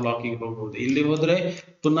 256 ಬ್ಲಾಕಿಗೆ ಹೋಗ್ಬೋದು. ಇಲ್ಲಿ ಹೋದ್ರೆ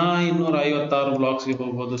ಪುನಃ 256 ಬ್ಲಾಕ್ಸ್ಗೆ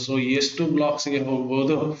ಹೋಗ್ಬೋದು. ಸೊ ಎಷ್ಟು ಬ್ಲಾಕ್ಸ್ಗೆ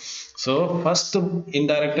ಹೋಗ್ಬೋದು? ಸೊ ಫಸ್ಟ್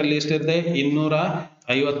ಇಂಡೈರೆಕ್ಟ್ ಅಲ್ಲಿ ಎಷ್ಟಿದೆ,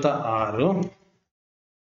 256.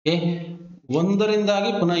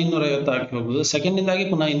 ಒಂದರಿಂದಾಗಿ ಪುನಃ 256ಕ್ಕೆ ಹೋಗ್ಬೋದು, ಸೆಕೆಂಡ್ ಇಂದಾಗಿ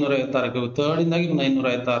ಪುನಃ 256ಕ್ಕೆ ಹೋಗ್ಬೋದು, ಥರ್ಡ್ ಇಂದಾಗಿ ಪುನಃ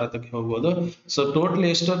 256ಕ್ಕೆ ಹೋಗ್ಬೋದು. ಸೊ ಟೋಟಲ್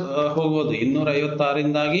ಎಷ್ಟು ಹೋಗ್ಬೋದು, 256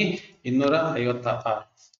 ಇಂದಾಗಿ 256.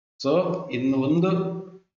 ಸೊ ಇನ್ನು ಒಂದು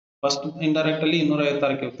ಫಸ್ಟ್ ಇಂಡೈರೆಕ್ಟ್ ಅಲ್ಲಿ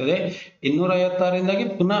 256ಕ್ಕೆ ಹೋಗ್ತದೆ, 256 ಇಂದಾಗಿ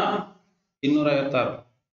ಪುನಃ 256.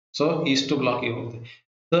 ಸೊ ಇಷ್ಟು ಬ್ಲಾಕಿಗೆ ಹೋಗ್ತದೆ.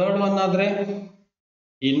 ಥರ್ಡ್ ಒನ್ ಆದ್ರೆ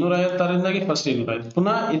 256 ಫಸ್ಟ್ 250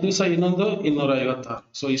 ಪುನಃ ಇದು ಸಹ ಇನ್ನೊಂದು 256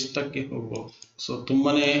 ಸೊ ಇಷ್ಟಕ್ಕೆ ಹೋಗ್ಬೋದು ಸೊ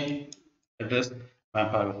ತುಂಬಾನೇ address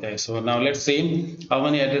map ಆಗುತ್ತೆ so now let's see how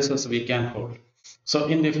many addresses we can hold so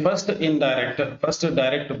in the first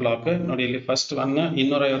direct block ನೋಡಿ ಇಲ್ಲಿ ಫಸ್ಟ್ ಒನ್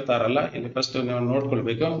 256 ಅಲ್ಲ ಇಲ್ಲಿ ಫಸ್ಟ್ ನೀವು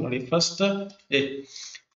ನೋಡ್ಕೊಳ್ಬೇಕು ನೋಡಿ ಫಸ್ಟ್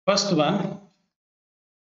ಒನ್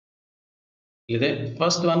ಇದೆ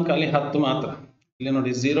ಫಸ್ಟ್ ಒನ್ ಖಾಲಿ 10 ಮಾತ್ರ ಇಲ್ಲಿ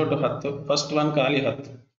ನೋಡಿ 0 to 10 ಫಸ್ಟ್ ಒನ್ ಖಾಲಿ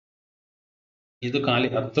 10 ಇದು ಖಾಲಿ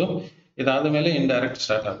 10 ಇದಾದ ಮೇಲೆ ಇಂಡೈರೆಕ್ಟ್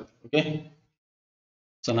ಸ್ಟಾರ್ಟ್ ಆಗುತ್ತೆ ಓಕೆ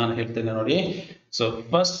ಸೊ ನಾನು ಹೇಳ್ತೇನೆ ನೋಡಿ ಸೊ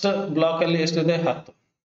ಫಸ್ಟ್ ಬ್ಲಾಕ್ ಅಲ್ಲಿ ಎಷ್ಟಿದೆ 10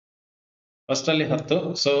 ಫಸ್ಟ್ ಅಲ್ಲಿ 10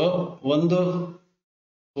 ಸೊ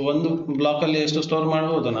ಒಂದು ಬ್ಲಾಕ್ ಅಲ್ಲಿ ಎಷ್ಟು ಸ್ಟೋರ್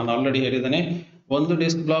ಮಾಡಬಹುದು ನಾನು ಆಲ್ರೆಡಿ ಹೇಳಿದ್ದೇನೆ ಒಂದು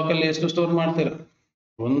ಡಿಸ್ಕ್ ಬ್ಲಾಕ್ ಅಲ್ಲಿ ಎಷ್ಟು ಸ್ಟೋರ್ ಮಾಡ್ತೀರಾ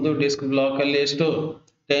ಒಂದು ಡಿಸ್ಕ್ ಬ್ಲಾಕ್ ಅಲ್ಲಿ ಎಷ್ಟು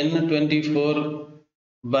 1024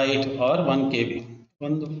 ಬೈಟ್ ಆರ್ 1 KB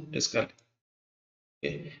ಒಂದು ಡಿಸ್ಕ್ ಅಲ್ಲಿ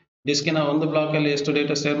ಡಿಸ್ಕಿನ ಒಂದು ಬ್ಲಾಕ್ ಅಲ್ಲಿ ಎಷ್ಟು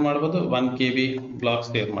ಡೇಟಾ ಸ್ಟೋರ್ ಮಾಡಬಹುದು 1 KB ಬ್ಲಾಕ್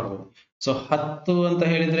ಸ್ಟೋರ್ ಮಾಡಬಹುದು ಸೊ 10 ಅಂತ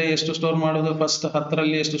ಹೇಳಿದ್ರೆ ಎಷ್ಟು ಸ್ಟೋರ್ ಮಾಡೋದು ಫಸ್ಟ್ 10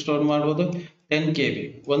 ರಲ್ಲಿ ಎಷ್ಟು ಸ್ಟೋರ್ ಮಾಡಬಹುದು 10 KB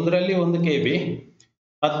ಒಂದರಲ್ಲಿ 1 KB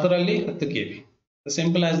 10 ರಲ್ಲಿ 10 KB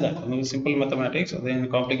simple as that simple mathematics ಅದೇನು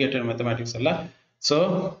ಕಾಂಪ್ಲಿಕೇಟೆಡ್ ಮ್ಯಾಥಮೆಟಿಕ್ಸ್ ಅಲ್ಲ ಸೊ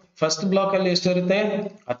ಫಸ್ಟ್ ಬ್ಲಾಕ್ ಅಲ್ಲಿ ಎಷ್ಟು ಇರುತ್ತೆ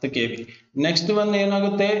 10 KB ನೆಕ್ಸ್ಟ್ ಒನ್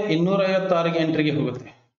ಏನಾಗುತ್ತೆ 256 ಗೆ ಎಂಟ್ರಿಗೆ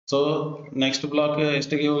ಹೋಗುತ್ತೆ ಸೊ ನೆಕ್ಸ್ಟ್ ಬ್ಲಾಕ್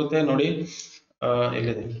ಎಷ್ಟಿಗೆ ಹೋಗುತ್ತೆ ನೋಡಿ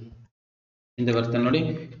ಇಲ್ಲಿದೆ ಹಿಂದೆ ಬರ್ತೇನೆ ನೋಡಿ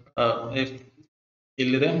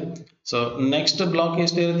ಇಲ್ಲಿದೆ ಸೊ ನೆಕ್ಸ್ಟ್ ಬ್ಲಾಕ್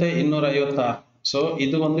ಎಷ್ಟಿರುತ್ತೆ 256 ಸೊ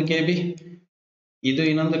ಇದು 1 KB ಇದು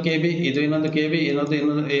ಇನ್ನೊಂದು KB ಇದು ಇನ್ನೊಂದು KB ಇನ್ನೊಂದು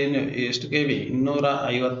ಎಷ್ಟು KB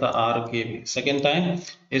 256 KB ಸೆಕೆಂಡ್ ಟೈಮ್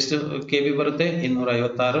ಎಷ್ಟು KB ಬರುತ್ತೆ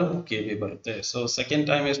 256 KB ಬರುತ್ತೆ ಸೊ ಸೆಕೆಂಡ್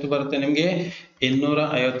ಟೈಮ್ ಎಷ್ಟು ಬರುತ್ತೆ ನಿಮಗೆ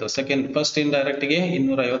 250 ಸೆಕೆಂಡ್ ಫಸ್ಟ್ ಇಂಡೈರೆಕ್ಟ್ ಗೆ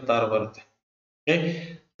 256 ಬರುತ್ತೆ ಓಕೆ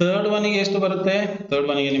ಥರ್ಡ್ ಒನ್ ಗೆ ಎಷ್ಟು ಬರುತ್ತೆ ಥರ್ಡ್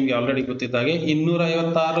ಒನ್ ಗೆ ನಿಮಗೆ ಆಲ್ರೆಡಿ ಗೊತ್ತಿದ್ದಾಗೆ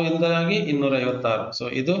 256 ಇಂದಾಗಿ 256 ಸೊ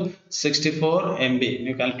ಇದು 64 MB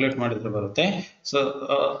ನೀವು ಕ್ಯಾಲ್ಕುಲೇಟ್ ಮಾಡಿದ್ರೆ ಬರುತ್ತೆ ಸೊ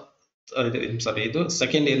ಸಾರಿ ಇದು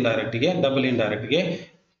ಸೆಕೆಂಡ್ ಇಂಡೈರೆಕ್ಟ್ ಗೆ ಡಬಲ್ ಇಂಡೈರೆಕ್ಟ್ ಗೆ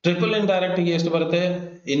ಟ್ರಿಪಲ್ ಇಂಡೈರೆಕ್ಟ್ ಗೆ ಎಷ್ಟು ಬರುತ್ತೆ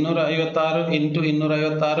 256 ಇಂಟು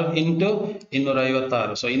 256 ಇಂಟು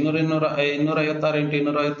 256 ಸೊ 256 ಇಂಟು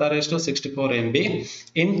 256 ಎಷ್ಟು 64 MB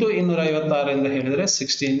ಇಂಟು 256 ಎಂದು ಹೇಳಿದ್ರೆ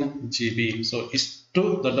 16 GB ಸೊ ಇಷ್ಟು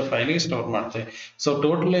ದೊಡ್ಡ ಫೈಲ್ ಸ್ಟೋರ್ ಮಾಡುತ್ತೆ ಸೊ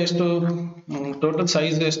ಟೋಟಲ್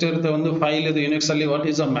ಸೈಜ್ ಎಷ್ಟು ಇರುತ್ತೆ ಒಂದು ಫೈಲ್ ಇದು ಯುನಿಕ್ಸ್ ಅಲ್ಲಿ what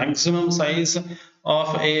is the maximum size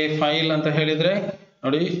of A file ಅಂತ ಹೇಳಿದ್ರೆ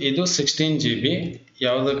ನೋಡಿ ಇದು 16 GB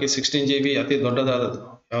ಯಾವುದಕ್ಕೆ 16 GB ಅತಿ ದೊಡ್ಡದಾದದ್ದು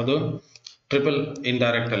ಯಾವುದು ಟ್ರಿಪಲ್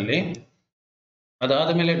ಇಂಡೈರೆಕ್ಟ್ ಅಲ್ಲಿ ಅದಾದ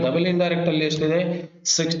ಮೇಲೆ ಡಬಲ್ ಇಂಡೈರೆಕ್ಟ್ ಅಲ್ಲಿ ಎಷ್ಟಿದೆ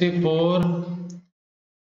 64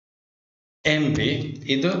 MB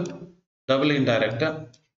ಇದು ಡಬಲ್ ಇಂಡೈರೆಕ್ಟ್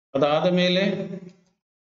ಅದಾದ ಮೇಲೆ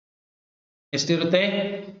ಎಷ್ಟಿರುತ್ತೆ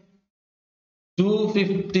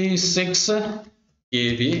 256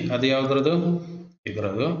 KB ಅದು ಯಾವ್ದ್ರದ್ದು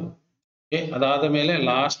ಇದರದು ಅದಾದ ಮೇಲೆ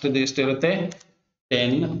ಲಾಸ್ಟ್ ಎಷ್ಟಿರುತ್ತೆ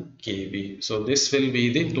 10 KB so this will be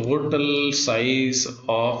the total size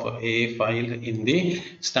of a file in the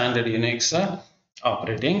standard Unix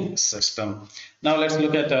operating system. Now let's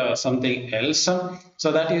look at something else. So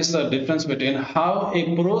that is the difference between how a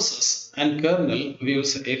process and kernel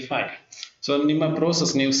views a file. So ನಿಮ್ಮ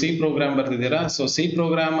process ನೀವು C program ಬರ್ತಿದ್ದೀರಾ so C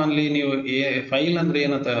program ಅಲ್ಲಿ ನೀವು file ಅಂದ್ರೆ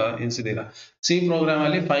ಏನಂತ ಎನಿಸಿದ್ದೀರಾ C program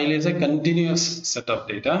ಅಲ್ಲಿ file is A continuous set of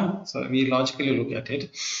data so we logically look at it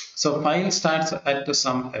so file starts at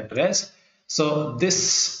some address so this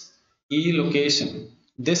ಈ location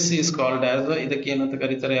this is called as ಇದಕ್ಕೆ ಏನಂತ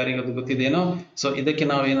ಕರೀತಾರೆ ಯಾರಿಗದು ಗೊತ್ತಿದೇನೋ so ಇದಕ್ಕೆ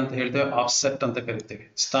ನಾವು ಏನಂತ ಹೇಳ್ತೇವೆ ಆಫ್ಸೆಟ್ ಅಂತ ಕರಿತೇವೆ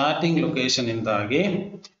ಸ್ಟಾರ್ಟಿಂಗ್ ಲೊಕೇಶನ್ ಇಂದಾಗಿ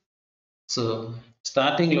ಸೊ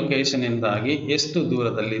ಸ್ಟಾರ್ಟಿಂಗ್ ಲೊಕೇಶನ್ ಇಂದಾಗಿ ಎಷ್ಟು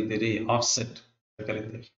ದೂರದಲ್ಲಿ ಇದ್ದೀರಿ ಆಫ್ಸೆಟ್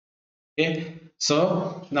ಕರೀತೇವೆ ಓಕೆ ಸೊ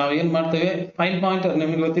ನಾವು ಏನ್ ಮಾಡ್ತೇವೆ ಫೈಲ್ ಪಾಯಿಂಟರ್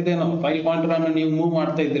ನಿಮಗೆ ಗೊತ್ತಿದೆ ನಾವು ಫೈಲ್ ಪಾಯಿಂಟರ್ ಅನ್ನು ನೀವು ಮೂವ್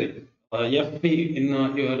ಮಾಡ್ತಾ ಇದ್ರಿ FP ಇನ್ನು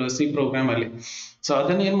ಇವರು ಸಿ ಪ್ರೋಗ್ರಾಮ್ ಅಲ್ಲಿ ಸೊ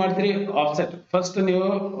ಅದನ್ನ ಏನ್ ಮಾಡ್ತೀರಿ ಆಫ್ಸೆಟ್ ಫಸ್ಟ್ ನೀವು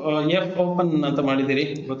F ಓಪನ್ ಅಂತ ಮಾಡಿದಿರಿ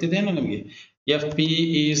ಗೊತ್ತಿದೇನೋ ನಿಮಗೆ FP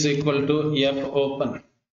is equal to F open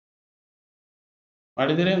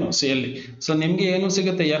ಮಾಡಿದಿರೇನು C ಅಲ್ಲಿ ಸೊ ನಿಮ್ಗೆ ಏನು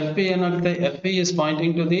ಸಿಗುತ್ತೆ FP ಏನಾಗುತ್ತೆ FP is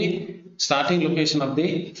pointing to the starting location of the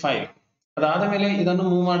file ಅದಾದ ಮೇಲೆ ಇದನ್ನು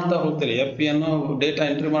ಮೂವ್ ಮಾಡ್ತಾ ಹೋಗ್ತಾರೆ FP ಅನ್ನು ಡೇಟಾ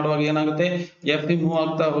ಎಂಟ್ರಿ ಮಾಡುವಾಗ ಏನಾಗುತ್ತೆ FP ಮೂವ್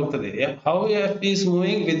ಆಗ್ತಾ ಹೋಗ್ತದೆ how FP is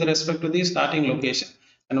moving with respect to the starting location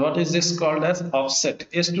and what is this called as offset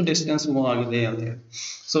ಎಷ್ಟು ಡಿಸ್ಟೆನ್ಸ್ ಮೂವ್ ಆಗಿದೆ ಅಂತ ಹೇಳಿ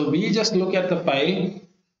so we just look at the file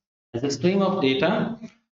as a stream of data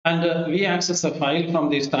and we access a file from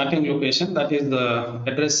the starting location that is the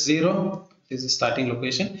address 0 is the starting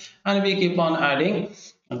location and we keep on adding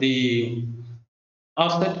the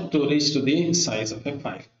offset to reach to the size of a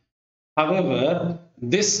file. However,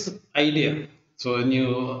 this idea so new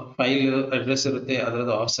file address irutte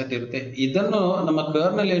adrada offset irutte idannu nama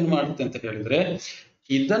kernel ಏನು ಮಾಡುತ್ತೆ ಅಂತ ಹೇಳಿದ್ರೆ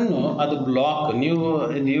ಇದನ್ನು ಅದು block ನೀವು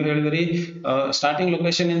ಹೇಳಿದ್ರಿ starting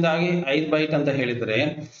location ಇಂದಾಗಿ 5 byte ಅಂತ ಹೇಳಿದ್ರೆ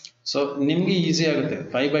ಸೊ ನಿಮ್ಗೆ ಈಸಿ ಆಗುತ್ತೆ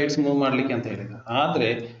 5 ಬೈಟ್ಸ್ ಮೂವ್ ಮಾಡ್ಲಿಕ್ಕೆ ಅಂತ ಹೇಳಿದ್ರೆ. ಆದ್ರೆ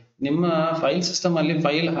ನಿಮ್ಮ ಫೈಲ್ ಸಿಸ್ಟಮ್ ಅಲ್ಲಿ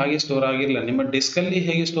ಫೈಲ್ ಹಾಗೆ ಸ್ಟೋರ್ ಆಗಿಲ್ಲ. ನಿಮ್ಮ ಡಿಸ್ಕ್ ಅಲ್ಲಿ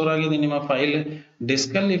ಹೇಗೆ ಸ್ಟೋರ್ ಆಗಿದೆ ನಿಮ್ಮ ಫೈಲ್,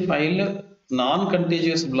 ಡಿಸ್ಕ್ ಅಲ್ಲಿ ಫೈಲ್ ನಾನ್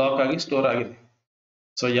ಕಂಟಿನ್ಯೂಸ್ ಬ್ಲಾಕ್ ಆಗಿ ಸ್ಟೋರ್ ಆಗಿದೆ.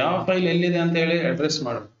 ಸೊ ಯಾವ ಫೈಲ್ ಎಲ್ಲಿದೆ ಅಂತ ಹೇಳಿ ಅಡ್ರೆಸ್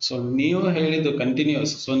ಮಾಡು. ಸೊ ನೀವು ಹೇಳಿದ್ದು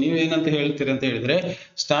ಕಂಟಿನ್ಯೂಸ್. ಸೊ ನೀವು ಏನಂತ ಹೇಳ್ತೀರಿ ಅಂತ ಹೇಳಿದ್ರೆ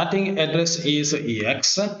starting address is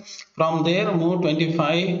X, from there move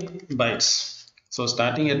 25 bites. So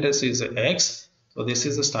starting address is X. So this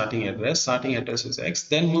is the starting address is x,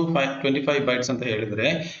 then move 25 bytes ಅಂತ ಹೇಳಿದ್ರೆ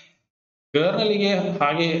ಕರ್ನಲ್ಗೆ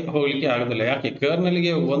ಹಾಗೆ ಹೋಗ್ಲಿಕ್ಕೆ ಆಗೋದಿಲ್ಲ. ಯಾಕೆ?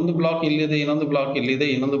 ಕರ್ನಲ್ಗೆ ಒಂದು ಬ್ಲಾಕ್ ಇಲ್ಲಿದೆ, ಇನ್ನೊಂದು ಬ್ಲಾಕ್ ಇಲ್ಲಿದೆ,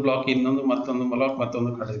 ಇನ್ನೊಂದು ಬ್ಲಾಕ್ ಇನ್ನೊಂದು ಮತ್ತೊಂದು ಬ್ಲಾಕ್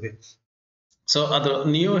ಮತ್ತೊಂದು ಕಡೆ ಇದೆ. ಸೊ ಅದು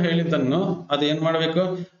ನೀವು ಹೇಳಿದ್ದನ್ನು ಅದು ಏನ್ ಮಾಡಬೇಕು,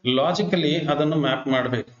 ಲಾಜಿಕಲಿ ಅದನ್ನು ಮ್ಯಾಪ್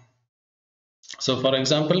ಮಾಡಬೇಕು. ಸೊ ಫಾರ್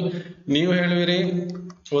ಎಕ್ಸಾಂಪಲ್ ನೀವು ಹೇಳುವಿರಿ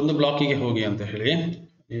ಒಂದು ಬ್ಲಾಕಿಗೆ ಹೋಗಿ ಅಂತ ಹೇಳಿ,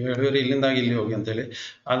 ನೀವು ಹೇಳಿದ್ರೆ ಇಲ್ಲಿಂದಾಗಿ ಇಲ್ಲಿ ಹೋಗಿ ಅಂತ ಹೇಳಿ.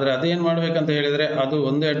 ಆದ್ರೆ ಅದೇನ್ ಮಾಡ್ಬೇಕಂತ ಹೇಳಿದ್ರೆ ಅದು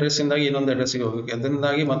ಒಂದು ಅಡ್ರೆಸ್ ಇಂದಾಗಿ ಇನ್ನೊಂದು ಅಡ್ರೆಸ್ಗೆ ಹೋಗ್ಬೇಕು,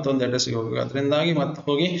 ಅದರಿಂದಾಗಿ ಮತ್ತೊಂದು ಅಡ್ರೆಸ್ಗೆ ಹೋಗ್ಬೇಕು, ಅದರಿಂದಾಗಿ ಮತ್ತೆ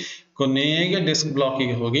ಹೋಗಿ ಕೊನೆಗೆ ಡಿಸ್ಕ್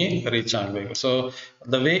ಬ್ಲಾಕಿಗೆ ಹೋಗಿ ರೀಚ್ ಆಗಬೇಕು. So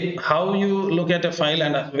the way how you look at a file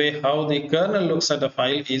and the way how the kernel looks at a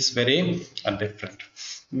file is very different.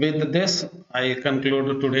 With this I conclude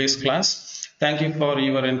today's class. Thank you for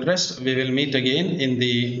your interest. We will meet again in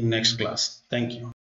the next class. Thank you.